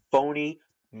phony,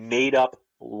 made-up,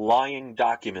 lying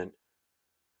document,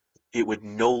 it would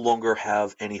no longer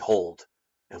have any hold,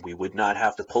 and we would not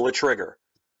have to pull a trigger.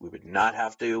 We would not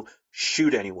have to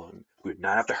shoot anyone. We would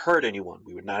not have to hurt anyone.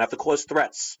 We would not have to cause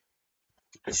threats.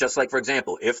 It's just like, for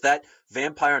example, if that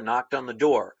vampire knocked on the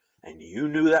door and you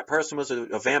knew that person was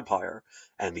a vampire,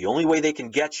 and the only way they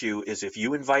can get you is if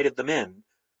you invited them in,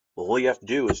 well, all you have to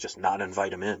do is just not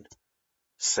invite them in.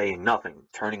 Saying nothing,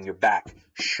 turning your back,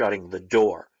 shutting the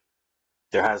door.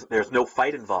 There's no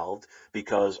fight involved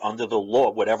because under the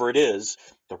law, whatever it is,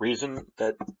 the reason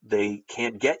that they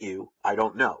can't get you, I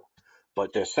don't know.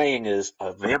 But they're saying is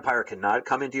a vampire cannot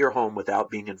come into your home without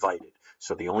being invited.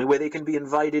 So the only way they can be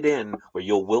invited in, or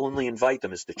you'll willingly invite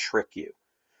them, is to trick you.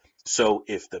 So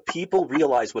if the people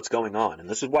realize what's going on, and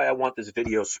this is why I want this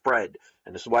video spread,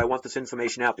 and this is why I want this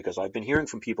information out, because I've been hearing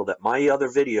from people that my other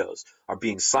videos are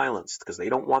being silenced because they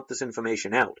don't want this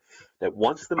information out, that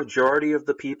once the majority of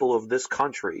the people of this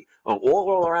country,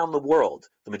 all around the world,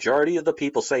 the majority of the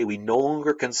people say we no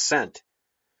longer consent,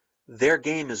 their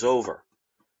game is over.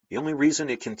 The only reason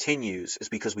it continues is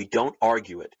because we don't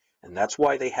argue it. And that's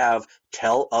why they have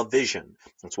television.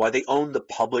 That's why they own the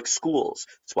public schools.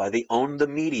 That's why they own the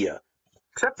media,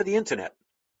 except for the internet.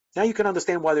 Now you can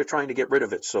understand why they're trying to get rid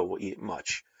of it so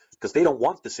much, because they don't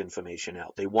want this information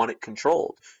out. They want it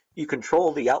controlled. You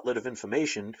control the outlet of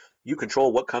information. You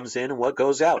control what comes in and what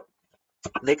goes out.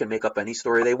 They can make up any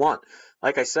story they want.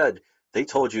 Like I said, they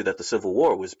told you that the Civil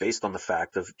War was based on the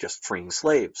fact of just freeing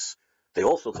slaves. They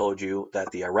also told you that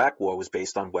the Iraq War was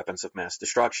based on weapons of mass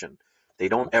destruction. They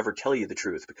don't ever tell you the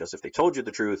truth, because if they told you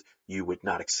the truth, you would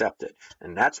not accept it.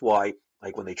 And that's why,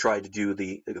 like when they tried to do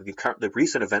the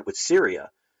recent event with Syria,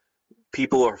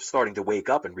 people are starting to wake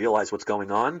up and realize what's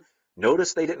going on.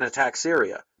 Notice they didn't attack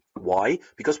Syria. Why?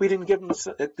 Because we didn't give them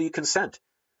the consent.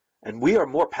 And we are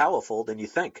more powerful than you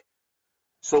think.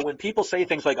 So when people say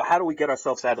things like, how do we get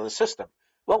ourselves out of the system?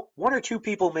 Well, one or two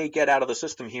people may get out of the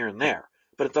system here and there,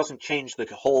 but it doesn't change the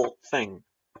whole thing,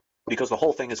 because the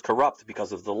whole thing is corrupt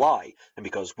because of the lie and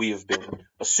because we have been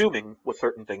assuming what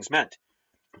certain things meant.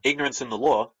 Ignorance in the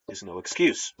law is no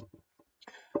excuse.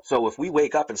 So if we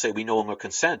wake up and say we no longer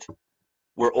consent,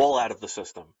 we're all out of the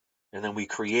system. And then we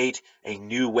create a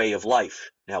new way of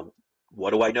life. Now, what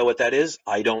do I know what that is?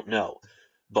 I don't know.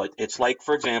 But it's like,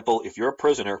 for example, if you're a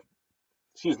prisoner,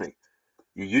 you're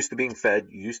used to being fed,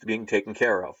 you're used to being taken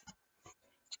care of.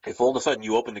 If all of a sudden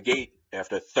you open the gate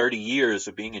after 30 years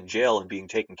of being in jail and being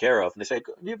taken care of, and they say,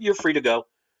 you're free to go,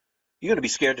 you're going to be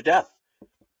scared to death.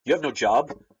 You have no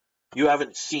job. You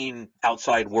haven't seen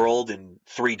outside world in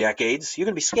 3 decades. You're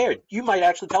going to be scared. You might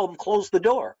actually tell them, close the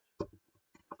door.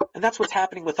 And that's what's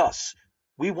happening with us.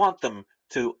 We want them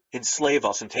to enslave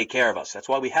us and take care of us. That's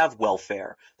why we have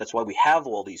welfare. That's why we have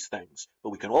all these things. But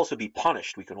we can also be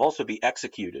punished. We can also be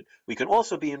executed. We can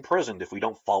also be imprisoned if we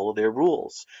don't follow their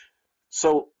rules.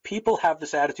 So people have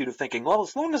this attitude of thinking, well,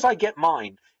 as long as I get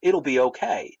mine, it'll be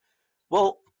okay.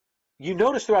 Well, you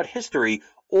notice throughout history,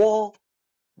 all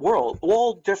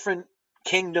different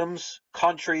kingdoms,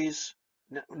 countries,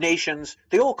 nations,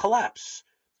 they all collapse.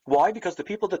 Why? Because the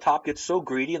people at the top get so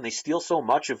greedy and they steal so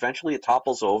much, eventually it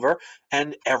topples over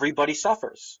and everybody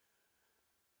suffers.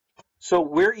 So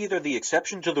we're either the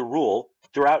exception to the rule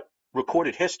throughout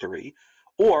recorded history,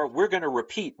 or we're going to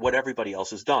repeat what everybody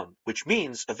else has done, which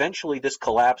means eventually this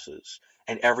collapses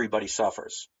and everybody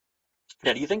suffers.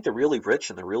 Now, do you think the really rich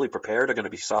and the really prepared are going to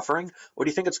be suffering? Or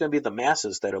do you think it's going to be the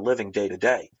masses that are living day to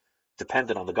day,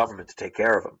 dependent on the government to take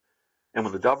care of them? And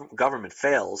when the government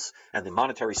fails and the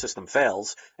monetary system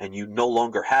fails and you no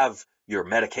longer have your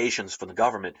medications from the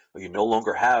government, or you no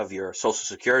longer have your Social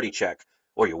Security check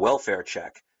or your welfare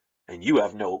check, and you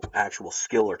have no actual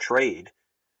skill or trade,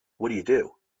 what do you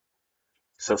do?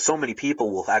 So many people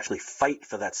will actually fight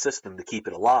for that system to keep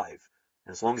it alive.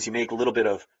 And as long as you make a little bit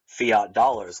of fiat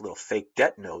dollars, little fake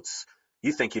debt notes,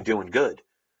 you think you're doing good.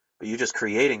 but you're just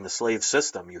creating the slave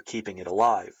system. You're keeping it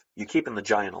alive. You're keeping the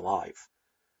giant alive.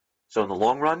 So in the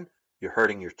long run, you're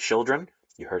hurting your children,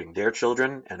 you're hurting their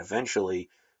children, and eventually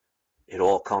it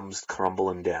all comes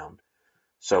crumbling down.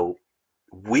 So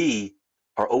we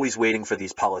are always waiting for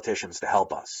these politicians to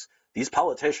help us. These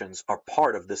politicians are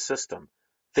part of this system.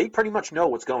 They pretty much know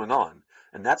what's going on,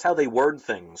 and that's how they word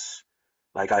things.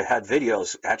 Like, I had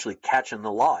videos actually catching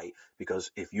the lie, because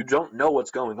if you don't know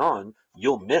what's going on,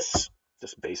 you'll miss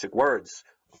just basic words.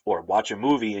 Or watch a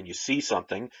movie and you see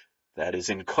something that is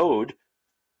in code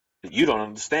that you don't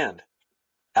understand.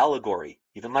 Allegory,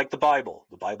 even like the Bible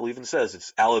even says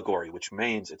it's allegory, which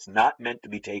means it's not meant to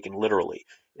be taken literally.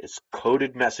 It's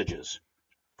coded messages.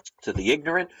 To the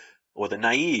ignorant or the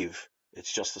naive,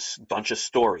 it's just a bunch of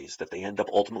stories that they end up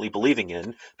ultimately believing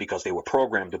in because they were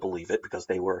programmed to believe it, because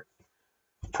they were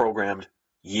programmed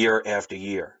year after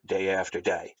year, day after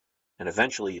day. And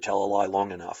eventually you tell a lie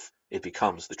long enough, it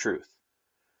becomes the truth.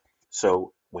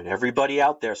 So when everybody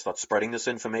out there starts spreading this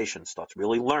information, starts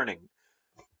really learning,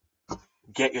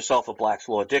 get yourself a Black's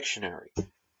Law Dictionary.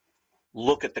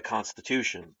 Look at the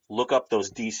Constitution. Look up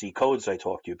those DC codes I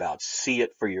talked to you about. See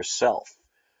it for yourself.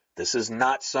 This is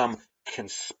not some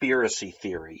conspiracy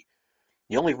theory.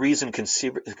 The only reason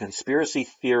conspiracy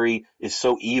theory is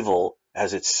so evil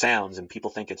as it sounds, and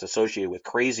people think it's associated with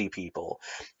crazy people,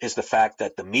 is the fact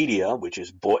that the media, which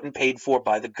is bought and paid for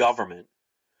by the government,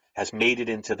 has made it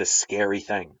into this scary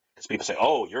thing. Because people say,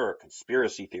 oh, you're a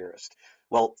conspiracy theorist.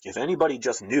 Well, if anybody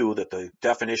just knew that the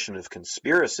definition of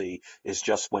conspiracy is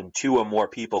just when two or more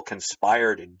people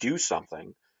conspire to do something,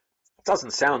 it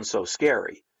doesn't sound so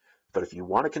scary. But if you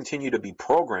want to continue to be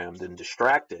programmed and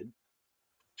distracted,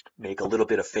 make a little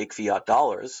bit of fake fiat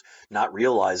dollars, not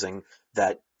realizing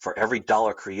that for every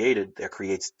dollar created, there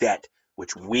creates debt,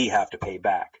 which we have to pay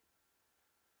back.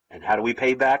 And how do we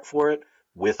pay back for it?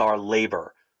 With our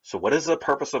labor. So what is the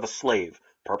purpose of a slave?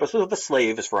 The purpose of a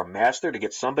slave is for a master to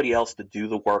get somebody else to do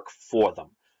the work for them.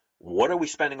 What are we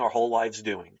spending our whole lives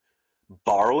doing?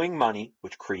 Borrowing money,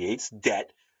 which creates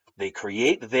debt. They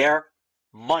create their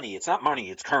money. It's not money,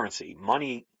 it's currency.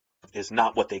 Money is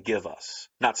not what they give us,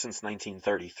 not since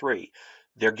 1933.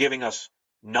 They're giving us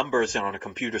numbers on a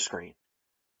computer screen.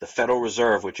 The Federal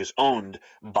Reserve, which is owned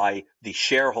by the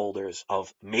shareholders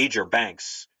of major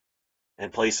banks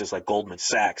and places like Goldman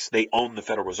Sachs, they own the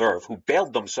Federal Reserve, who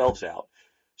bailed themselves out.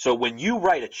 So when you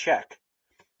write a check,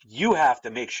 you have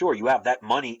to make sure you have that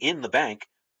money in the bank,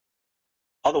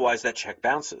 otherwise that check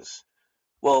bounces.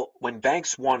 Well, when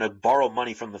banks want to borrow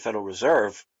money from the Federal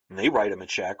Reserve, and they write them a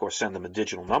check or send them a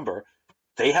digital number,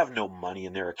 they have no money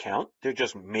in their account. They're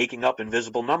just making up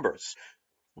invisible numbers.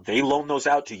 They loan those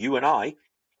out to you and I.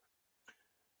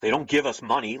 They don't give us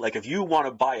money. Like, if you want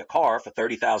to buy a car for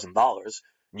 $30,000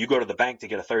 and you go to the bank to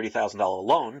get a $30,000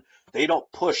 loan, they don't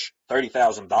push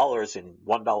 $30,000 in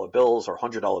 $1 bills or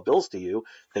 $100 bills to you.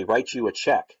 They write you a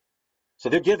check. So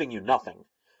they're giving you nothing.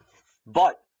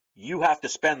 But you have to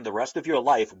spend the rest of your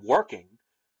life working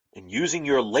and using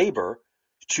your labor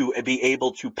to be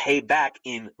able to pay back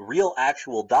in real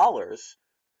actual dollars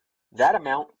that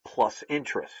amount plus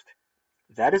interest.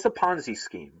 That is a Ponzi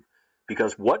scheme,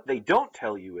 because what they don't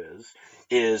tell you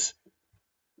is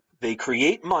they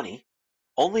create money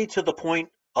only to the point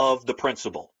of the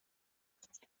principal.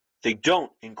 They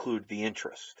don't include the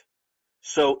interest.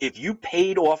 So if you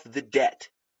paid off the debt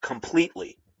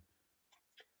completely,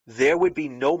 there would be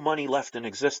no money left in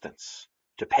existence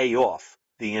to pay off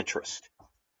the interest.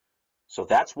 So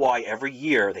that's why every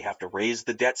year they have to raise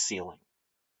the debt ceiling.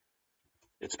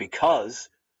 It's because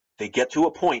they get to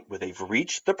a point where they've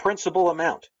reached the principal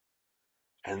amount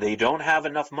and they don't have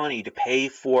enough money to pay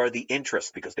for the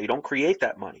interest, because they don't create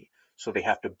that money. So they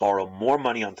have to borrow more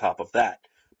money on top of that.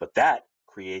 But that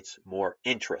creates more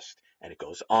interest, and it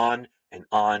goes on and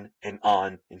on and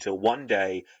on until one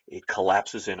day it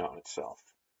collapses in on itself.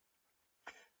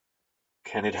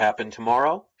 Can it happen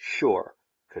tomorrow? Sure.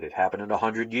 Could it happen in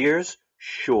 100 years?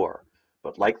 Sure.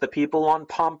 But like the people on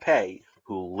Pompeii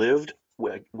who lived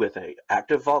with an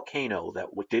active volcano that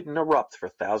didn't erupt for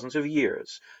thousands of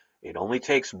years, it only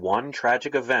takes one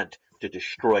tragic event to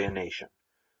destroy a nation.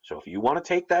 So if you want to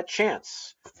take that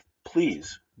chance,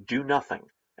 please do nothing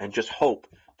and just hope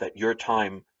that your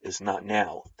time is not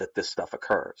now that this stuff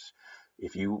occurs.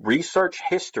 If you research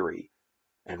history,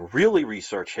 and really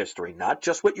research history, not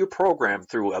just what you programmed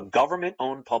through a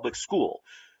government-owned public school.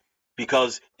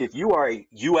 Because if you are a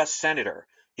U.S. Senator,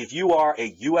 if you are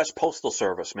a U.S. Postal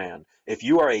Service man, if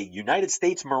you are a United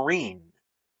States Marine,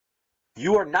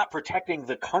 you are not protecting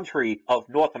the country of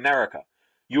North America.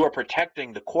 You are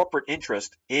protecting the corporate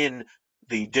interest in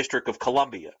the District of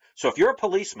Columbia. So if you're a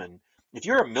policeman, if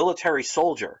you're a military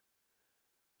soldier,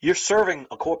 You're serving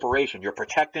a corporation. You're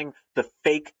protecting the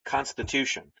fake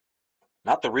Constitution,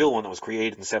 not the real one that was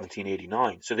created in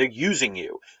 1789. So they're using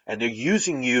you, and they're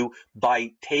using you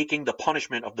by taking the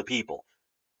punishment of the people.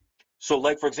 So,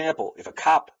 like, for example, if a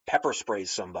cop pepper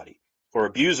sprays somebody or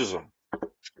abuses them,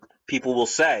 people will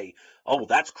say, oh,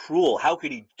 that's cruel. How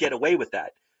could he get away with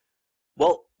that?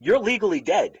 Well, you're legally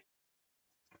dead.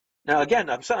 Now, again,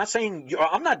 I'm not saying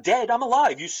I'm not dead. I'm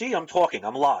alive. You see, I'm talking.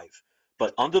 I'm alive.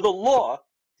 But under the law,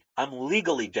 I'm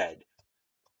legally dead.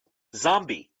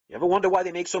 Zombie. You ever wonder why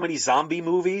they make so many zombie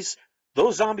movies?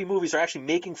 Those zombie movies are actually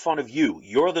making fun of you.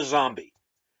 You're the zombie.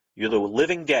 You're the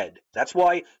living dead. That's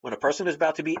why when a person is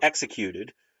about to be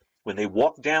executed, when they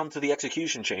walk down to the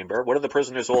execution chamber, what do the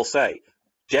prisoners all say?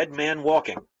 Dead man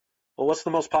walking. Well, what's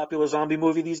the most popular zombie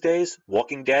movie these days?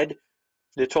 Walking Dead.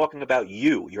 They're talking about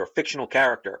you. You're a fictional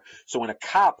character. So when a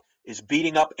cop is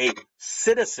beating up a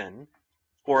citizen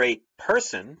or a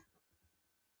person,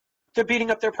 they're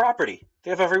beating up their property.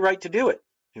 They have every right to do it,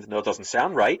 even though it doesn't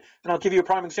sound right. And I'll give you a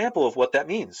prime example of what that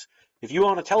means. If you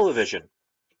own a television,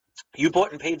 you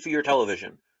bought and paid for your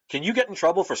television. Can you get in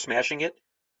trouble for smashing it?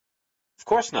 Of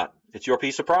course not. It's your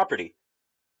piece of property.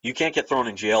 You can't get thrown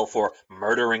in jail for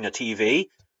murdering a TV.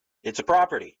 It's a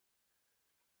property.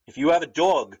 If you have a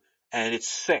dog and it's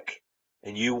sick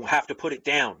and you have to put it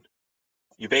down,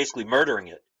 you're basically murdering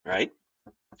it, right?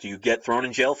 Do you get thrown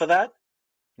in jail for that?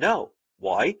 No.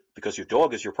 Why? Because your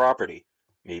dog is your property.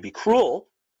 Maybe cruel,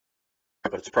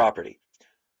 but it's property.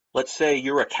 Let's say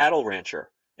you're a cattle rancher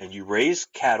and you raise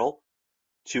cattle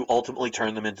to ultimately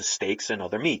turn them into steaks and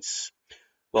other meats.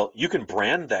 Well, you can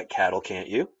brand that cattle, can't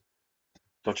you?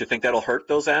 Don't you think that'll hurt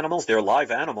those animals? They're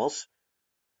live animals.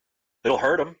 It'll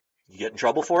hurt them. You get in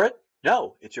trouble for it?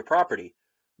 No, it's your property.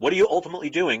 What are you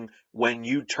ultimately doing when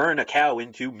you turn a cow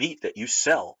into meat that you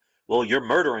sell? Well, you're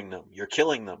murdering them. You're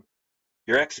killing them.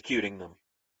 You're executing them.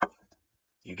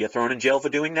 You get thrown in jail for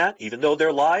doing that, even though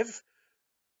they're live.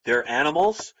 They're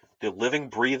animals. They're living,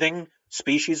 breathing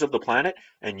species of the planet,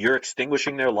 and you're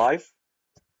extinguishing their life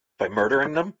by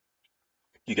murdering them.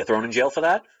 You get thrown in jail for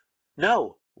that?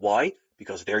 No. Why?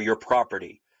 Because they're your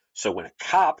property. So when a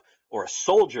cop or a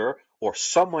soldier or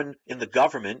someone in the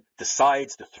government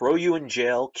decides to throw you in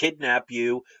jail, kidnap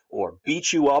you, or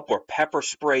beat you up, or pepper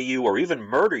spray you, or even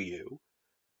murder you,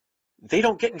 they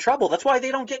don't get in trouble. That's why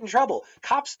they don't get in trouble.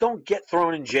 Cops don't get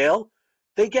thrown in jail.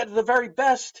 They get the very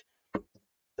best,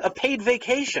 a paid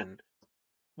vacation.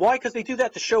 Why? Because they do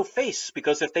that to show face.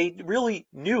 Because if they really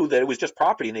knew that it was just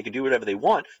property and they could do whatever they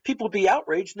want, people would be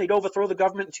outraged and they'd overthrow the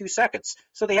government in 2 seconds.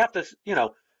 So they have to,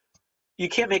 you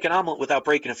can't make an omelet without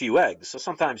breaking a few eggs. So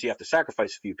sometimes you have to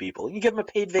sacrifice a few people. And you give them a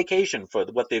paid vacation for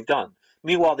what they've done.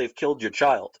 Meanwhile, they've killed your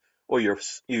child or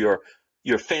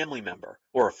your family member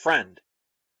or a friend.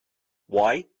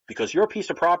 Why? Because you're a piece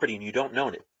of property and you don't know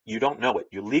it. You don't know it.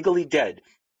 You're legally dead.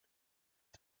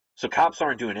 So cops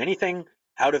aren't doing anything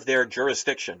out of their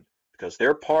jurisdiction because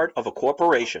they're part of a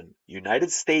corporation,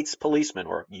 United States policemen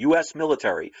or U.S.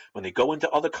 military. When they go into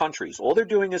other countries, all they're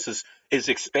doing is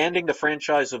expanding the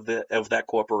franchise of that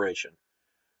corporation,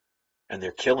 and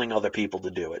they're killing other people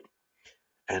to do it.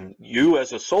 And you,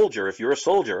 as a soldier, if you're a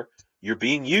soldier, you're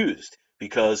being used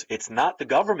because it's not the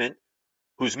government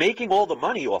who's making all the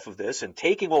money off of this and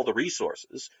taking all the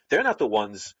resources. They're not the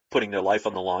ones putting their life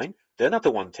on the line. They're not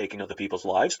the one taking other people's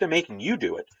lives. They're making you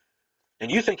do it. And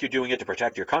you think you're doing it to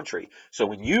protect your country. So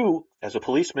when you, as a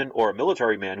policeman or a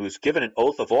military man who's given an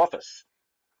oath of office,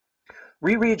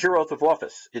 reread your oath of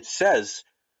office. It says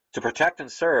to protect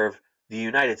and serve the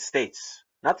United States,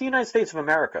 not the United States of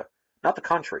America, not the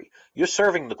country. You're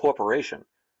serving the corporation.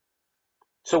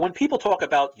 So when people talk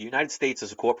about the United States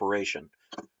as a corporation,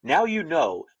 now you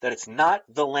know that it's not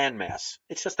the landmass.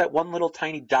 It's just that one little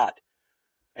tiny dot.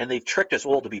 And they've tricked us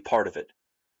all to be part of it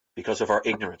because of our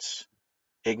ignorance.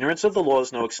 Ignorance of the law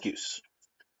is no excuse.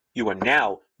 You are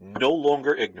now no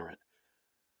longer ignorant.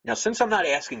 Now, since I'm not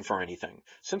asking for anything,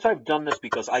 since I've done this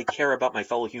because I care about my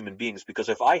fellow human beings, because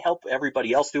if I help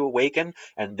everybody else to awaken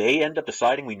and they end up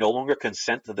deciding we no longer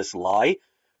consent to this lie,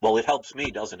 well, it helps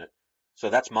me, doesn't it? So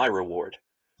that's my reward.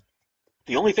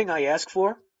 The only thing I ask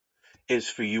for is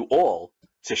for you all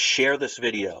to share this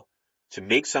video, to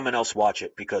make someone else watch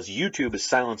it, because YouTube is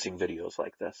silencing videos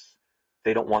like this.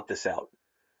 They don't want this out.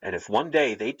 And if one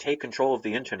day they take control of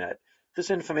the internet,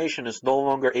 this information is no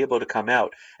longer able to come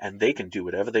out, and they can do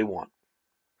whatever they want.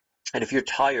 And if you're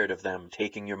tired of them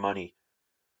taking your money,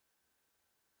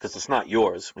 because it's not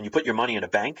yours, when you put your money in a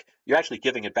bank, you're actually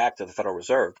giving it back to the Federal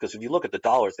Reserve, because if you look at the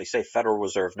dollars, they say Federal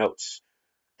Reserve notes.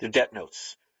 They're debt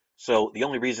notes. So the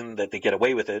only reason that they get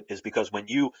away with it is because when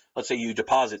you, let's say you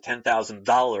deposit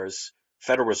 $10,000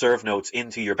 Federal Reserve notes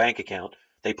into your bank account,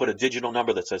 They put a digital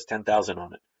number that says 10,000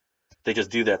 on it. They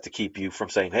just do that to keep you from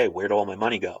saying, hey, where'd all my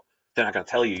money go? They're not going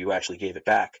to tell you you actually gave it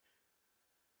back.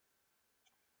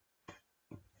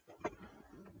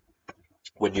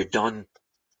 When you're done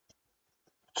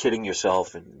kidding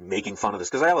yourself and making fun of this,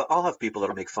 because I'll have people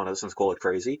that'll make fun of this and call it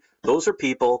crazy. Those are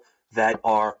people that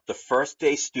are the first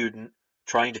day student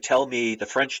trying to tell me, the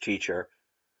French teacher,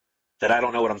 that I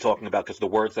don't know what I'm talking about because the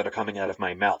words that are coming out of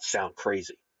my mouth sound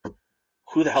crazy.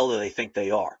 Who the hell do they think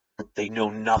they are? They know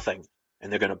nothing,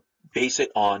 and they're going to base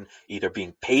it on either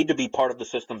being paid to be part of the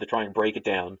system to try and break it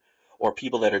down, or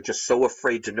people that are just so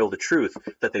afraid to know the truth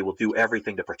that they will do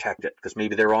everything to protect it because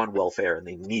maybe they're on welfare and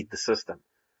they need the system.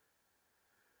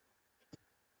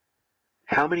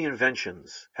 How many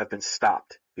inventions have been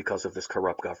stopped because of this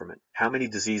corrupt government? How many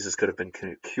diseases could have been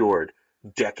cured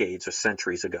decades or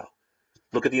centuries ago?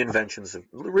 Look at the inventions of,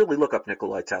 really look up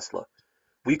Nikola Tesla.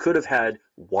 We could have had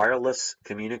wireless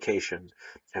communication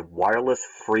and wireless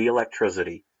free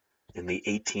electricity in the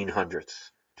 1800s.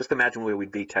 Just imagine where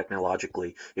we'd be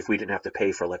technologically if we didn't have to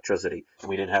pay for electricity and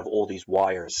we didn't have all these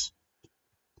wires.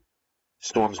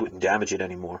 Storms wouldn't damage it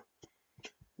anymore.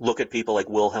 Look at people like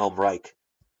Wilhelm Reich,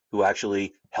 who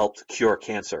actually helped cure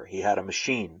cancer. He had a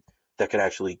machine that could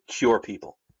actually cure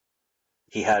people.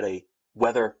 He had a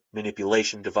weather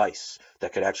manipulation device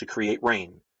that could actually create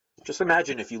rain. Just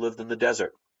imagine if you lived in the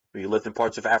desert or you lived in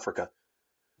parts of Africa.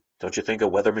 Don't you think a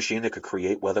weather machine that could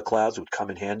create weather clouds would come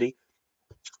in handy?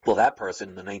 Well, that person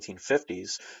in the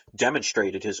 1950s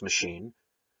demonstrated his machine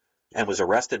and was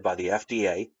arrested by the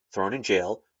FDA, thrown in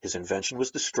jail. His invention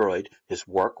was destroyed. His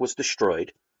work was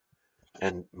destroyed.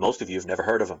 And most of you have never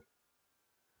heard of him.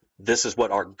 This is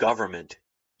what our government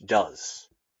does.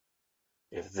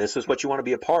 If this is what you want to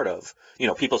be a part of,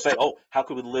 people say, oh, how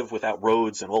could we live without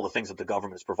roads and all the things that the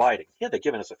government is providing? Yeah, they're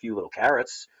giving us a few little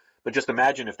carrots. But just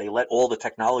imagine if they let all the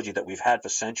technology that we've had for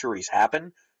centuries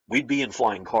happen, we'd be in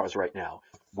flying cars right now.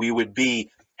 We would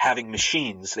be having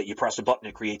machines that you press a button,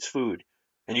 it creates food.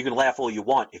 And you can laugh all you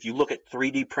want. If you look at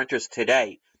 3D printers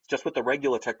today, just with the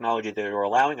regular technology that they're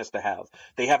allowing us to have,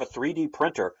 they have a 3D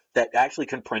printer that actually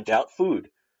can print out food.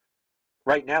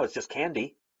 Right now, it's just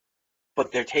candy.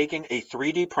 But they're taking a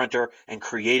 3D printer and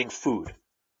creating food.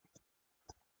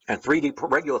 And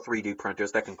regular 3D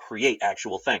printers that can create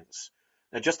actual things.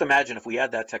 Now just imagine if we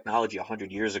had that technology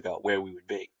 100 years ago, where we would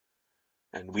be.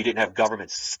 And we didn't have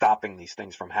governments stopping these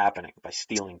things from happening by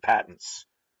stealing patents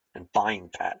and buying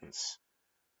patents.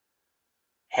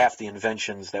 Half the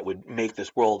inventions that would make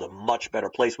this world a much better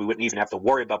place. We wouldn't even have to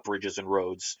worry about bridges and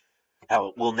roads.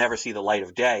 How we'll never see the light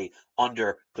of day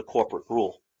under the corporate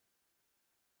rule.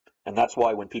 And that's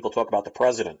why when people talk about the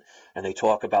president and they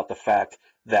talk about the fact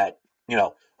that,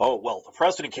 oh, well, the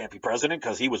president can't be president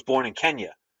because he was born in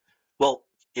Kenya. Well,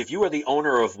 if you are the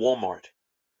owner of Walmart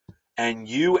and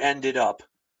you ended up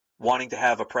wanting to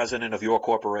have a president of your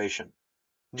corporation,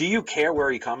 do you care where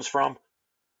he comes from?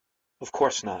 Of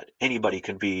course not. Anybody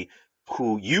can be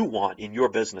who you want in your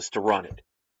business to run it.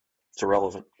 It's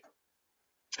irrelevant.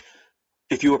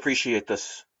 If you appreciate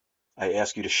this, I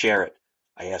ask you to share it.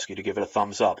 I ask you to give it a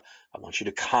thumbs up. I want you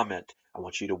to comment. I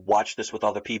want you to watch this with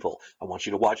other people. I want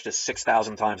you to watch this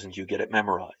 6,000 times until you get it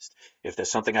memorized. If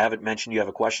there's something I haven't mentioned you have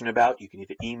a question about, you can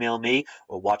either email me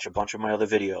or watch a bunch of my other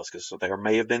videos, because there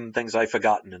may have been things I've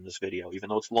forgotten in this video, even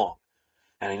though it's long.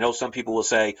 And I know some people will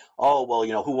say, oh, well,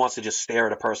 who wants to just stare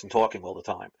at a person talking all the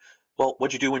time? Well,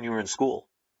 what'd you do when you were in school?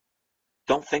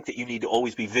 Don't think that you need to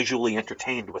always be visually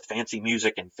entertained with fancy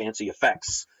music and fancy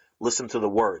effects. Listen to the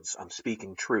words. I'm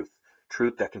speaking truth.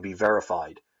 Truth that can be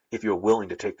verified if you're willing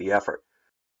to take the effort.